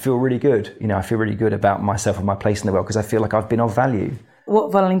home, I feel really good. I feel really good about myself and my place in the world because I feel like I've been of value.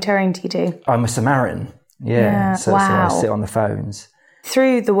 What volunteering do you do? I'm a Samaritan. Yeah. So I sit on the phones.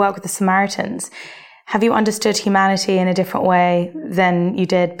 Through the work with the Samaritans, have you understood humanity in a different way than you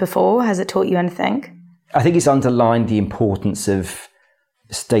did before? Has it taught you anything? I think it's underlined the importance of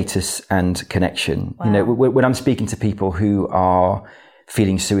status and connection. Wow. When I'm speaking to people who are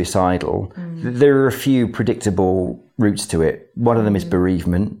feeling suicidal, there are a few predictable routes to it. One of them is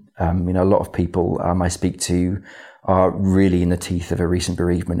bereavement. A lot of people I speak to are really in the teeth of a recent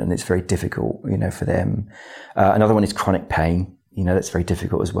bereavement, and it's very difficult, for them. Another one is chronic pain. That's very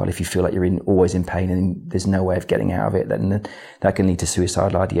difficult as well. If you feel like you're always in pain and there's no way of getting out of it, then that can lead to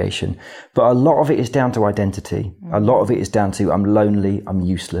suicidal ideation. But a lot of it is down to identity. A lot of it is down to I'm lonely, I'm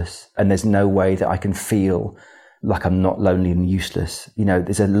useless, and there's no way that I can feel like I'm not lonely and useless.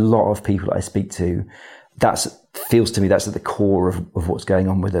 There's a lot of people that I speak to. That feels to me that's at the core of what's going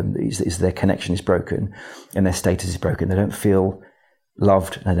on with them. Is their connection is broken and their status is broken. They don't feel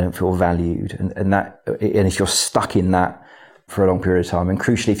loved and they don't feel valued, and if you're stuck in that for a long period of time, and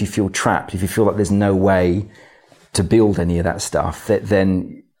crucially, if you feel trapped, if you feel like there's no way to build any of that stuff,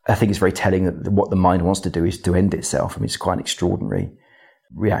 then I think it's very telling that what the mind wants to do is to end itself. It's quite an extraordinary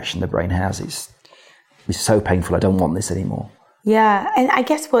reaction the brain has. It's so painful. I don't want this anymore. Yeah, and I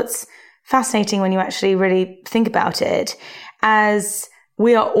guess what's fascinating when you actually really think about it, as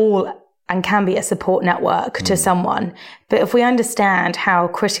we are all and can be a support network to someone. But if we understand how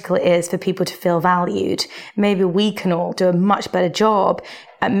critical it is for people to feel valued, maybe we can all do a much better job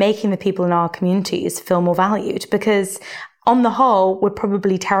at making the people in our communities feel more valued. Because on the whole, we're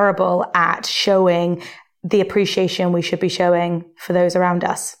probably terrible at showing the appreciation we should be showing for those around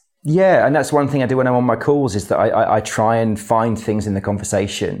us. Yeah, and that's one thing I do when I'm on my calls is that I try and find things in the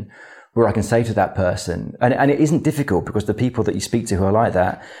conversation where I can say to that person, and it isn't difficult because the people that you speak to who are like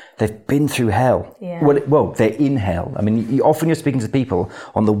that, they've been through hell. Yeah. Well, they're in hell. Often you're speaking to people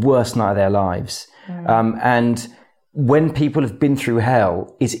on the worst night of their lives. And when people have been through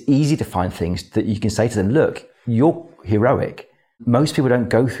hell, it's easy to find things that you can say to them, look, you're heroic. Most people don't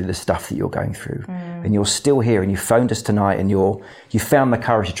go through the stuff that you're going through. And you're still here and you phoned us tonight and you found the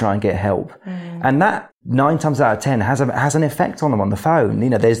courage to try and get help. And that 9 times out of 10 has an effect on them on the phone.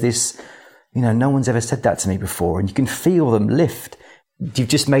 There's this, no one's ever said that to me before, and you can feel them lift. You've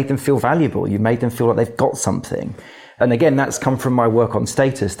just made them feel valuable. You've made them feel like they've got something. And again, that's come from my work on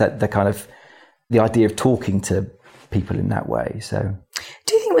status, that the idea of talking to people in that way. So,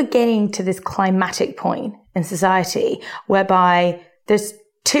 do you think we're getting to this climatic point in society whereby there's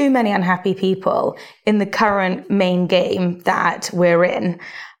too many unhappy people in the current main game that we're in,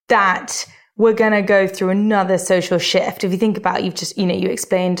 that we're going to go through another social shift? If you think about, you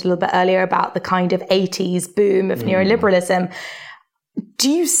explained a little bit earlier about the kind of 80s boom of neoliberalism. Do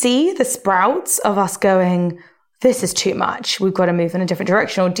you see the sprouts of us going, this is too much, we've got to move in a different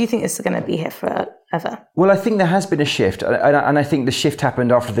direction? Or do you think this is going to be here forever? Well, I think there has been a shift. And I think the shift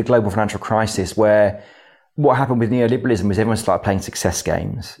happened after the global financial crisis, where what happened with neoliberalism was everyone started playing success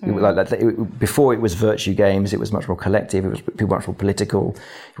games. Before it was virtue games, it was much more collective, it was much more political,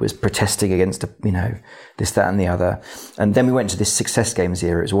 it was protesting against, this, that and the other. And then we went to this success games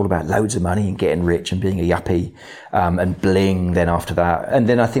era. It was all about loads of money and getting rich and being a yuppie, and bling then after that. And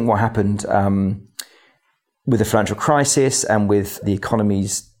then I think what happened with the financial crisis and with the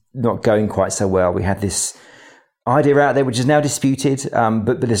economies not going quite so well, we had this idea out there, which is now disputed,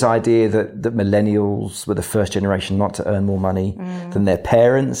 but this idea that millennials were the first generation not to earn more money than their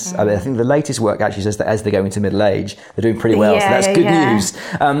parents. I think the latest work actually says that as they go into middle age, they're doing pretty well, so that's good news.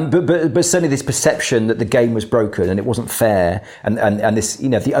 But certainly this perception that the game was broken and it wasn't fair, and this,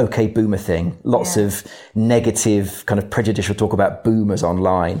 the OK boomer thing, lots of negative kind of prejudicial talk about boomers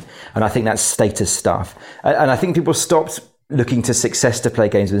online, and I think that's status stuff. And I think people stopped looking to success to play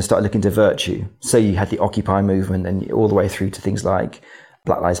games and started looking to virtue. So you had the Occupy movement and all the way through to things like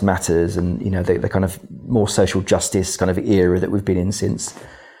Black Lives Matters and, the kind of more social justice kind of era that we've been in since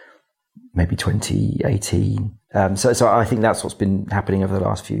maybe 2018. So I think that's what's been happening over the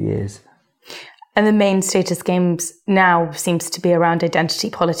last few years. And the main status games now seems to be around identity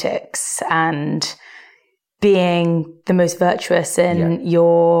politics and being the most virtuous in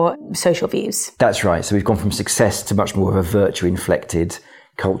your social views. That's right. So we've gone from success to much more of a virtue-inflected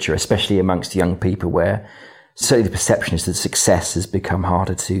culture, especially amongst young people, where certainly the perception is that success has become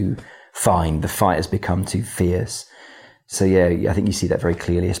harder to find. The fight has become too fierce. So I think you see that very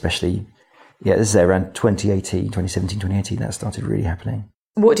clearly, especially, this is around 2017, 2018, that started really happening.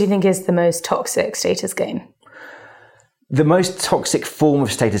 What do you think is the most toxic status game? The most toxic form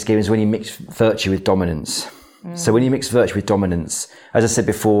of status game is when you mix virtue with dominance. So when you mix virtue with dominance, as I said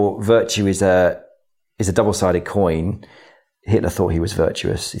before, virtue is a double-sided coin. Hitler thought he was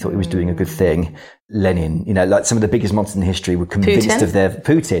virtuous. He thought he was doing a good thing. Lenin, like some of the biggest monsters in history were convinced of their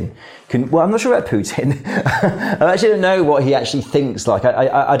Putin. I'm not sure about Putin. I actually don't know what he actually thinks. Like,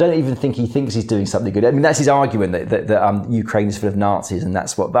 I don't even think he thinks he's doing something good. I mean, that's his argument that Ukraine is full of Nazis and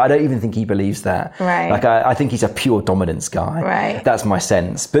that's what. But I don't even think he believes that. Right. Like, I think he's a pure dominance guy. Right. That's my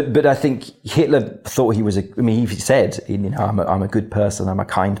sense. But I think Hitler thought he was he said, I'm a good person. I'm a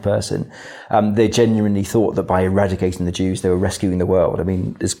kind person. They genuinely thought that by eradicating the Jews, they were rescuing the world. I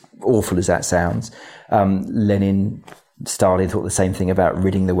mean, as awful as that sounds. Lenin, Stalin thought the same thing about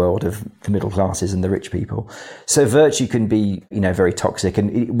ridding the world of the middle classes and the rich people. So virtue can be, very toxic,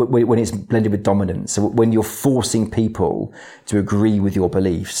 and when it's blended with dominance. So when you're forcing people to agree with your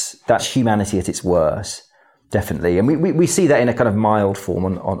beliefs, that's humanity at its worst, definitely. And we see that in a kind of mild form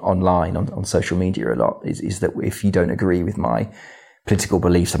online, on social media a lot, is that if you don't agree with my political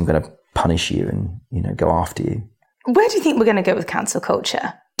beliefs, I'm going to punish you and, go after you. Where do you think we're going to go with cancel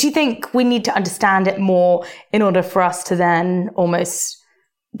culture? Do you think we need to understand it more in order for us to then almost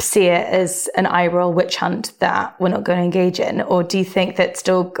see it as an eye roll witch hunt that we're not going to engage in? Or do you think that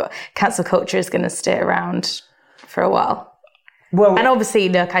still cancel culture is going to stay around for a while? Well, and obviously,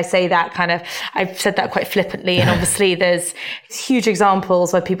 look, I say that I've said that quite flippantly. And obviously there's huge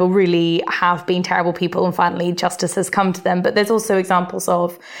examples where people really have been terrible people and finally justice has come to them. But there's also examples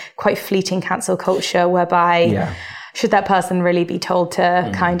of quite fleeting cancel culture whereby should that person really be told to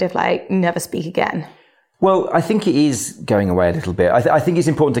kind of like never speak again? Well, I think it is going away a little bit. I think it's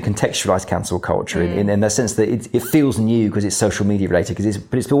important to contextualise cancel culture in the sense that it feels new because it's social media related,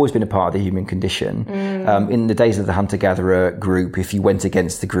 but it's always been a part of the human condition. In the days of the hunter-gatherer group, if you went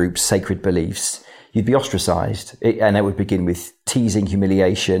against the group's sacred beliefs, you'd be ostracised. And it would begin with teasing,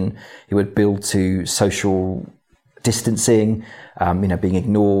 humiliation. It would build to social distancing, being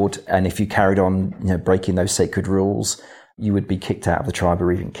ignored. And if you carried on, breaking those sacred rules, you would be kicked out of the tribe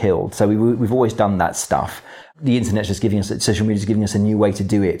or even killed. So we've always done that stuff. The internet's just social media is giving us a new way to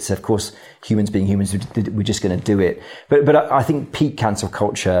do it. So of course, humans being humans, we're just going to do it. But I think peak cancel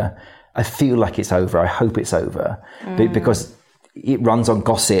culture, I feel like it's over. I hope it's over because it runs on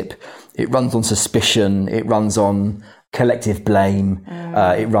gossip. It runs on suspicion. It runs on collective blame.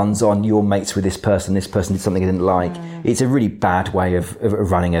 It runs on your mates with this person did something I didn't like. It's a really bad way of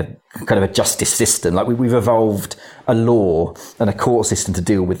running a kind of a justice system. Like we've evolved a law and a court system to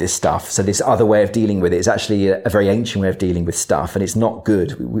deal with this stuff. So this other way of dealing with it is actually a very ancient way of dealing with stuff, and it's not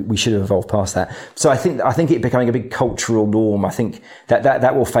good. We should have evolved past that. So I think it becoming a big cultural norm. I think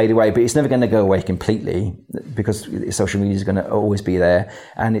that will fade away, but it's never going to go away completely because social media is going to always be there,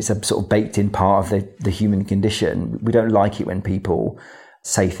 and it's a sort of baked in part of the human condition. We don't like it when people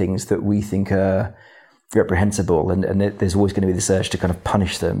say things that we think are reprehensible, and there's always going to be this urge to kind of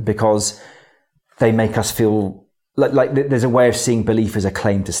punish them because they make us feel there's a way of seeing belief as a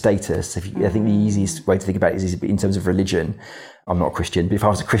claim to status. I think the easiest way to think about it is in terms of religion. I'm not a Christian, but if I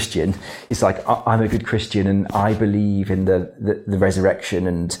was a Christian, it's like, I'm a good Christian and I believe in the resurrection,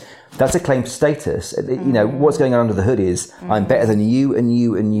 and that's a claim to status. What's going on under the hood is I'm better than you and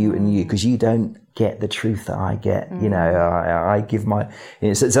you and you and you, because you don't get the truth that I get. I give my,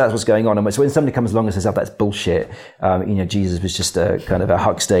 so that's what's going on. And so when somebody comes along and says, oh, that's bullshit, Jesus was just a kind of a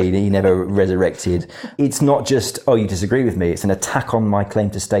huckster, he never resurrected. It's not just, oh, you disagree with me, it's an attack on my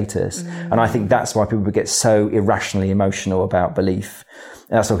claim to status. And I think that's why people get so irrationally emotional about belief.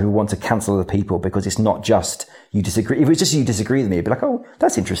 And that's why people want to cancel other people, because it's not just you disagree. If it was just you disagree with me, it'd be like, oh,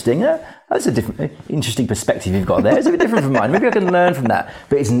 that's interesting. That's a different, interesting perspective you've got there. It's a bit different from mine. Maybe I can learn from that.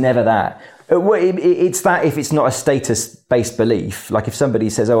 But it's never that. It's that if it's not a status-based belief, like if somebody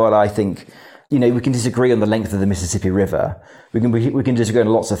says, oh, well, I think, we can disagree on the length of the Mississippi River. We can disagree on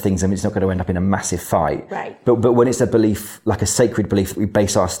lots of things, and it's not going to end up in a massive fight. Right. But when it's a belief, like a sacred belief that we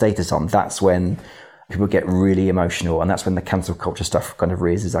base our status on, that's when people get really emotional, and that's when the cancel culture stuff kind of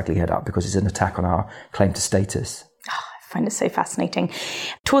rears its ugly head up, because it's an attack on our claim to status. I find it so fascinating.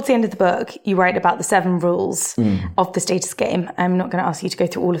 Towards the end of the book, you write about the 7 rules of the status game. I'm not going to ask you to go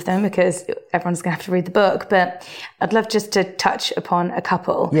through all of them because everyone's going to have to read the book, but I'd love just to touch upon a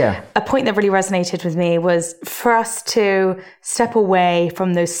couple. Yeah. A point that really resonated with me was for us to step away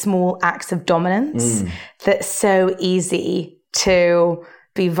from those small acts of dominance that's so easy to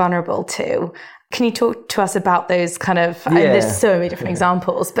be vulnerable to. Can you talk to us about those kind of, and there's so many different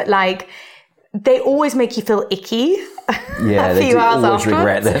examples, but like, they always make you feel icky. Yeah, they do always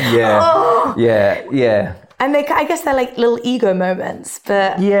regret them. Yeah, yeah. And I guess they're like little ego moments,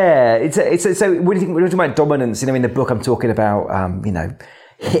 but yeah, so when you think, when we're talking about dominance, in the book I'm talking about,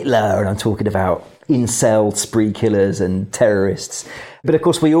 Hitler, and I'm talking about incel spree killers and terrorists. But of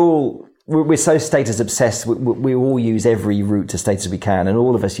course, we're so status obsessed. We all use every route to status we can, and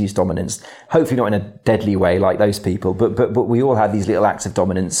all of us use dominance. Hopefully not in a deadly way like those people, but we all have these little acts of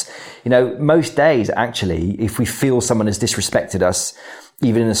dominance. Most days, actually, if we feel someone has disrespected us,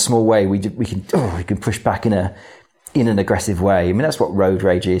 even in a small way, we can push back in an aggressive way. I mean, that's what road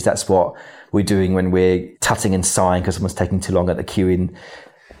rage is. That's what we're doing when we're tutting and sighing because someone's taking too long at the queue in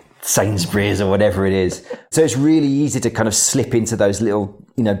Sainsbury's or whatever it is. So it's really easy to kind of slip into those little,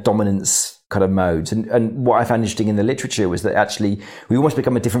 dominance kind of modes. And what I found interesting in the literature was that actually we almost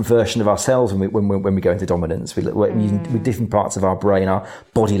become a different version of ourselves when we go into dominance. With different parts of our brain, our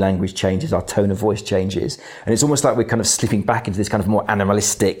body language changes, our tone of voice changes. And it's almost like we're kind of slipping back into this kind of more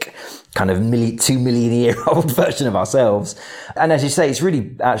animalistic, kind of 2 million year old version of ourselves. And as you say, it's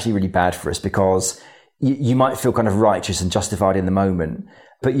actually really bad for us, because you might feel kind of righteous and justified in the moment,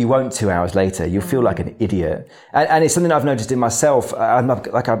 but you won't 2 hours later. You'll feel like an idiot. And it's something I've noticed in myself.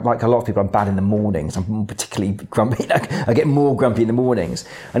 Like a lot of people, I'm bad in the mornings. I'm particularly grumpy. I get more grumpy in the mornings.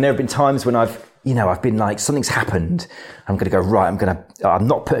 And there have been times when I've been like, something's happened. I'm going to go, right, I'm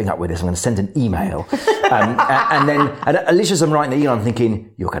not putting up with this. I'm going to send an email. And literally as I'm writing the email, I'm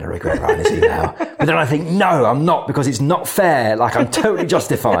thinking, you're going to regret writing this email. But then I think, no, I'm not, because it's not fair. Like, I'm totally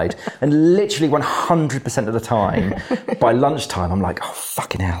justified. And literally 100% of the time, by lunchtime, I'm like, oh,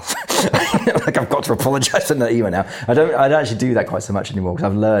 fucking hell. Like, I've got to apologise for that email now. I don't actually do that quite so much anymore, because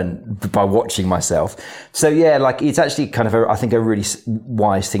I've learned by watching myself. So yeah, like, it's actually kind of I think a really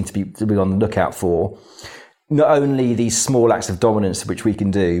wise thing to be on the lookout for. Not only these small acts of dominance which we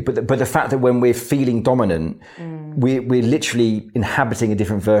can do, but the fact that when we're feeling dominant, we're literally inhabiting a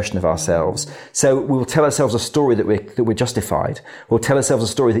different version of ourselves. So we'll tell ourselves a story that we're justified. We'll tell ourselves a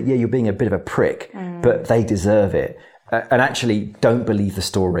story that, yeah, you're being a bit of a prick, but they deserve it. And actually don't believe the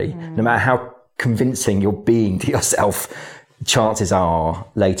story. No matter how convincing you're being to yourself, chances are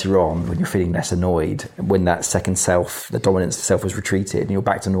later on, when you're feeling less annoyed, when that second self, the dominant self, has retreated and you're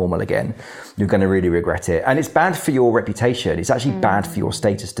back to normal again, you're going to really regret it. And it's bad for your reputation. It's actually bad for your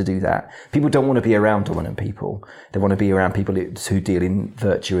status to do that. People don't want to be around dominant people. They want to be around people who deal in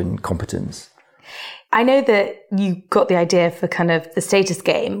virtue and competence. I know that you got the idea for kind of the status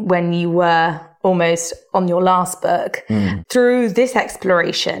game when you were almost on your last book. Through this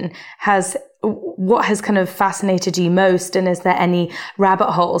exploration, what has kind of fascinated you most, and is there any rabbit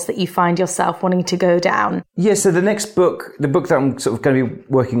holes that you find yourself wanting to go down? Yeah, so the next book, the book that I'm sort of going to be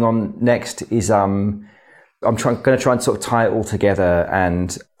working on next is I'm going to try and sort of tie it all together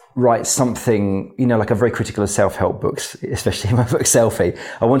and write something, like I'm very critical of self-help books, especially in my book Selfie.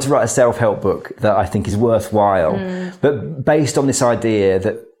 I want to write a self-help book that I think is worthwhile, but based on this idea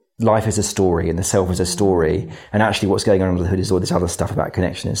that life is a story and the self is a story, and actually what's going on under the hood is all this other stuff about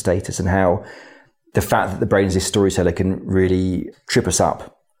connection and status, and how the fact that the brain is this storyteller can really trip us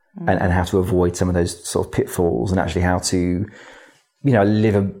up and how to avoid some of those sort of pitfalls, and actually how to,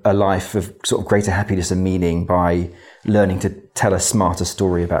 live a life of sort of greater happiness and meaning by learning to tell a smarter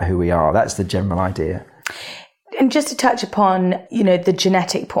story about who we are. That's the general idea. And just to touch upon, the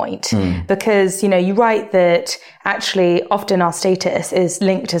genetic point, because, you write that actually often our status is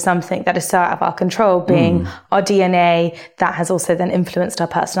linked to something that is so out of our control, being our DNA, that has also then influenced our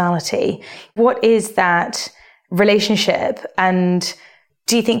personality. What is that relationship? And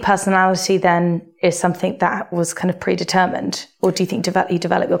do you think personality then is something that was kind of predetermined? Or do you think you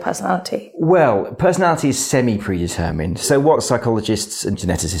develop your personality? Well, personality is semi-predetermined. So what psychologists and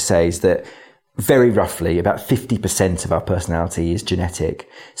geneticists say is that very roughly about 50% of our personality is genetic.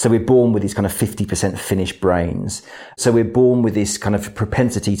 So we're born with these kind of 50% finished brains. So we're born with this kind of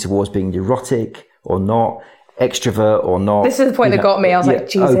propensity towards being neurotic or not, extrovert or not. This is the point that got me. I was like,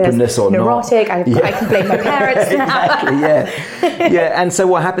 Jesus, openness or neurotic. I can blame my parents now. Exactly, yeah. And so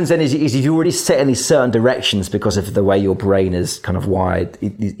what happens then is you've already set in these certain directions because of the way your brain is kind of wired.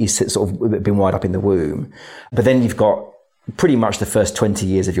 It's sort of been wired up in the womb. But then you've got pretty much the first 20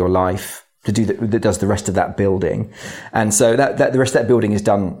 years of your life that does the rest of that building. And so that the rest of that building is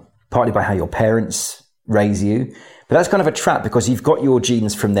done partly by how your parents raise you. But that's kind of a trap because you've got your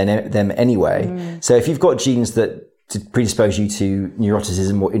genes from them anyway. So if you've got genes that predispose you to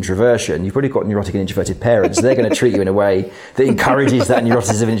neuroticism or introversion, you've probably got neurotic and introverted parents. So they're going to treat you in a way that encourages that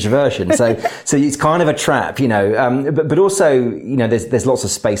neuroticism and introversion. So it's kind of a trap, but also, there's lots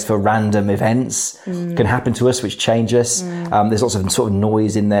of space for random events can happen to us, which change us. There's lots of sort of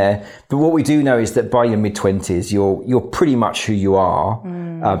noise in there. But what we do know is that by your mid-20s, you're pretty much who you are,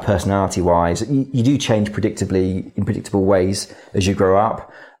 personality-wise. You do change in predictable ways as you grow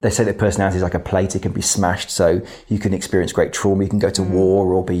up. They say that personality is like a plate, it can be smashed, so you can experience great trauma, you can go to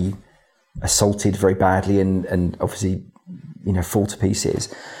war or be assaulted very badly and obviously, fall to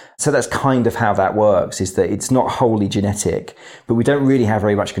pieces. So that's kind of how that works, is that it's not wholly genetic, but we don't really have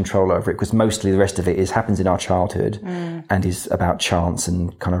very much control over it because mostly the rest of it happens in our childhood and is about chance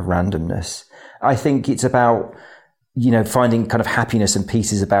and kind of randomness. I think it's about, finding kind of happiness and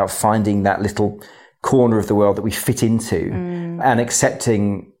peace is about finding that little corner of the world that we fit into and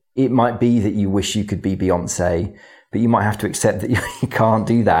accepting it might be that you wish you could be Beyonce, but you might have to accept that you can't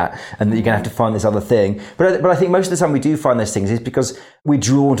do that and that you're going to have to find this other thing. But I think most of the time we do find those things is because we're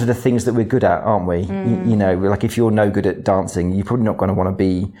drawn to the things that we're good at, aren't we? Like if you're no good at dancing, you're probably not going to want to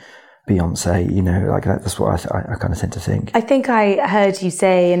be Beyonce, like that's what I kind of tend to think. I think I heard you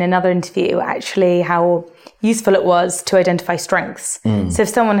say in another interview actually how useful it was to identify strengths. So if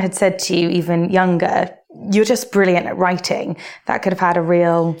someone had said to you even younger, you're just brilliant at writing, that could have had a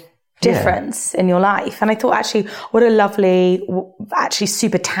real difference in your life. And I thought actually what a lovely, actually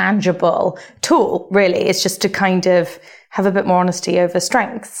super tangible tool really is just to kind of have a bit more honesty over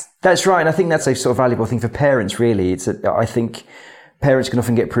strengths. That's right. And I think that's a sort of valuable thing for parents really. I think parents can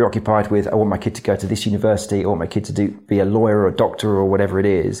often get preoccupied with, I want my kid to go to this university, I want my kid to be a lawyer or a doctor or whatever it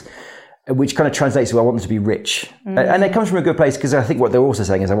is, which kind of translates to I want them to be rich. And it comes from a good place because I think what they're also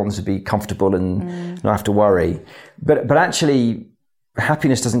saying is I want them to be comfortable and not have to worry. But actually,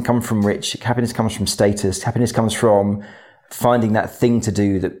 happiness doesn't come from rich. Happiness comes from status. Happiness comes from finding that thing to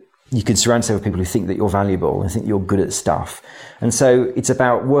do that you can surround yourself with people who think that you're valuable and think you're good at stuff. And so it's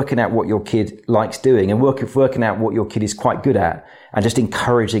about working out what your kid likes doing and working out what your kid is quite good at and just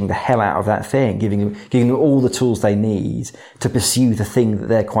encouraging the hell out of that thing, giving them all the tools they need to pursue the thing that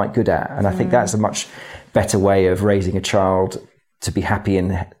they're quite good at. And I think that's a much better way of raising a child to be happy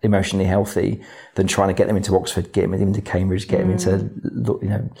and emotionally healthy than trying to get them into Oxford, get them into Cambridge, get them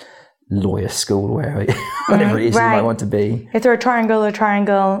into, lawyer school, whatever it is you might want to be. If they're a triangle,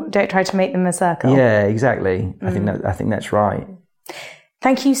 don't try to make them a circle. Yeah, exactly. I think that's right.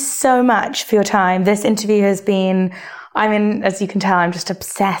 Thank you so much for your time. This interview has been, as you can tell, I'm just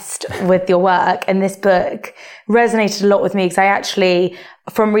obsessed with your work, and this book resonated a lot with me because I actually,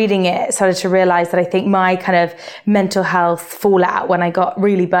 from reading it, started to realize that I think my kind of mental health fallout when I got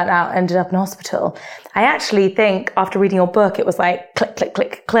really burnt out, ended up in hospital. I actually think after reading your book, it was like click, click,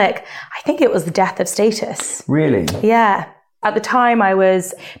 click, click. I think it was the death of status. Really? Yeah. At the time I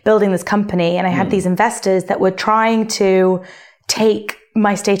was building this company and I had these investors that were trying to take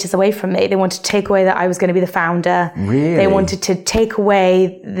my status away from me. They wanted to take away that I was going to be the founder. Really? They wanted to take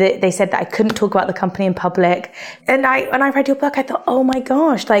away they said that I couldn't talk about the company in public. And when I read your book, I thought, oh my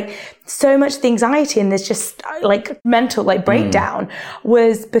gosh, like so much of the anxiety and this just like mental like breakdown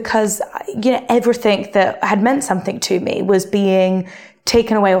was because, everything that had meant something to me was being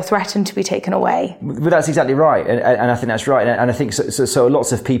taken away or threatened to be taken away. But that's exactly right. And I think that's right. And I think so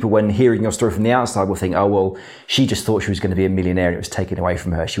lots of people, when hearing your story from the outside, will think, oh, well, she just thought she was going to be a millionaire and it was taken away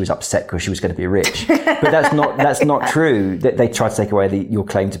from her. She was upset because she was going to be rich. But that's not true. They tried to take away your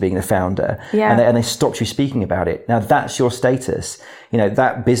claim to being the founder. Yeah. And they stopped you speaking about it. Now, that's your status. You know,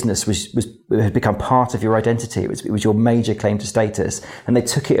 that business had become part of your identity. It was your major claim to status. And they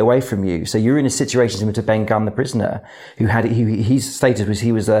took it away from you. So you're in a situation similar to Ben Gunn, the prisoner, who had his status was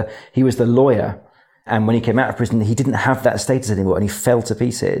he was the lawyer, and when he came out of prison, he didn't have that status anymore, and he fell to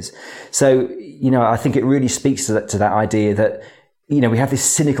pieces. So, you know, I think it really speaks to that idea that, you know, we have this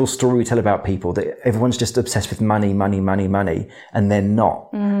cynical story we tell about people that everyone's just obsessed with money, and they're not.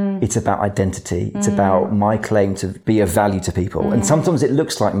 It's about identity. It's about my claim to be of value to people, and sometimes it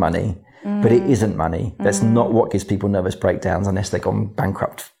looks like money, but it isn't money. That's not what gives people nervous breakdowns unless they've gone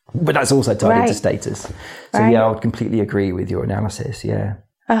bankrupt. But that's also tied into status. So yeah, I would completely agree with your analysis. Yeah.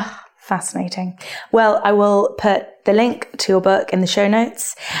 Oh, fascinating. Well, I will put the link to your book in the show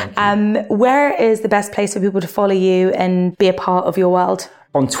notes. Where is the best place for people to follow you and be a part of your world?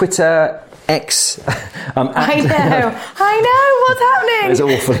 On Twitter, X. I know. What's happening? It's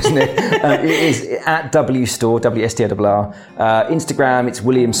awful, isn't it? It is at W Storr, WSTORR. Instagram, it's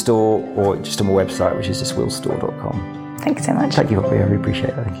William Storr, or just on my website, which is just willstorr.com. Thank you so much. Thank you, Poppy. I really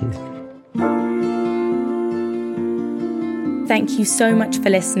appreciate that. Thank you. Thank you so much for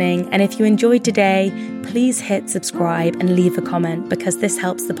listening. And if you enjoyed today, please hit subscribe and leave a comment, because this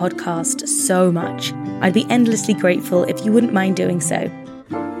helps the podcast so much. I'd be endlessly grateful if you wouldn't mind doing so.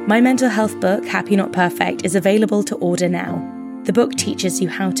 My mental health book, Happy Not Perfect, is available to order now. The book teaches you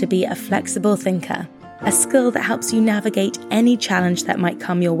how to be a flexible thinker, a skill that helps you navigate any challenge that might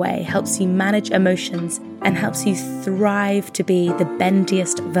come your way, helps you manage emotions, and helps you thrive to be the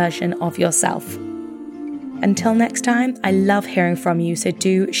bendiest version of yourself. Until next time, I love hearing from you, so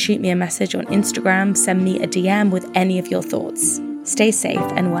do shoot me a message on Instagram, send me a DM with any of your thoughts. Stay safe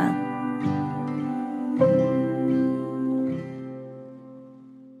and well.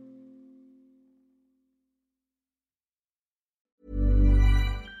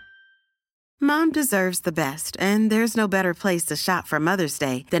 Mom deserves the best, and there's no better place to shop for Mother's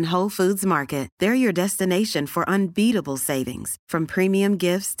Day than Whole Foods Market. They're your destination for unbeatable savings, from premium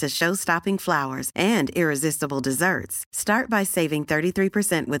gifts to show-stopping flowers and irresistible desserts. Start by saving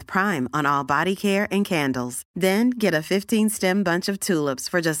 33% with Prime on all body care and candles. Then get a 15-stem bunch of tulips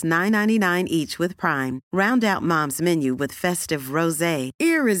for just $9.99 each with Prime. Round out Mom's menu with festive rosé,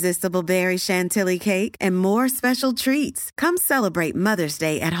 irresistible berry chantilly cake, and more special treats. Come celebrate Mother's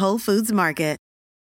Day at Whole Foods Market.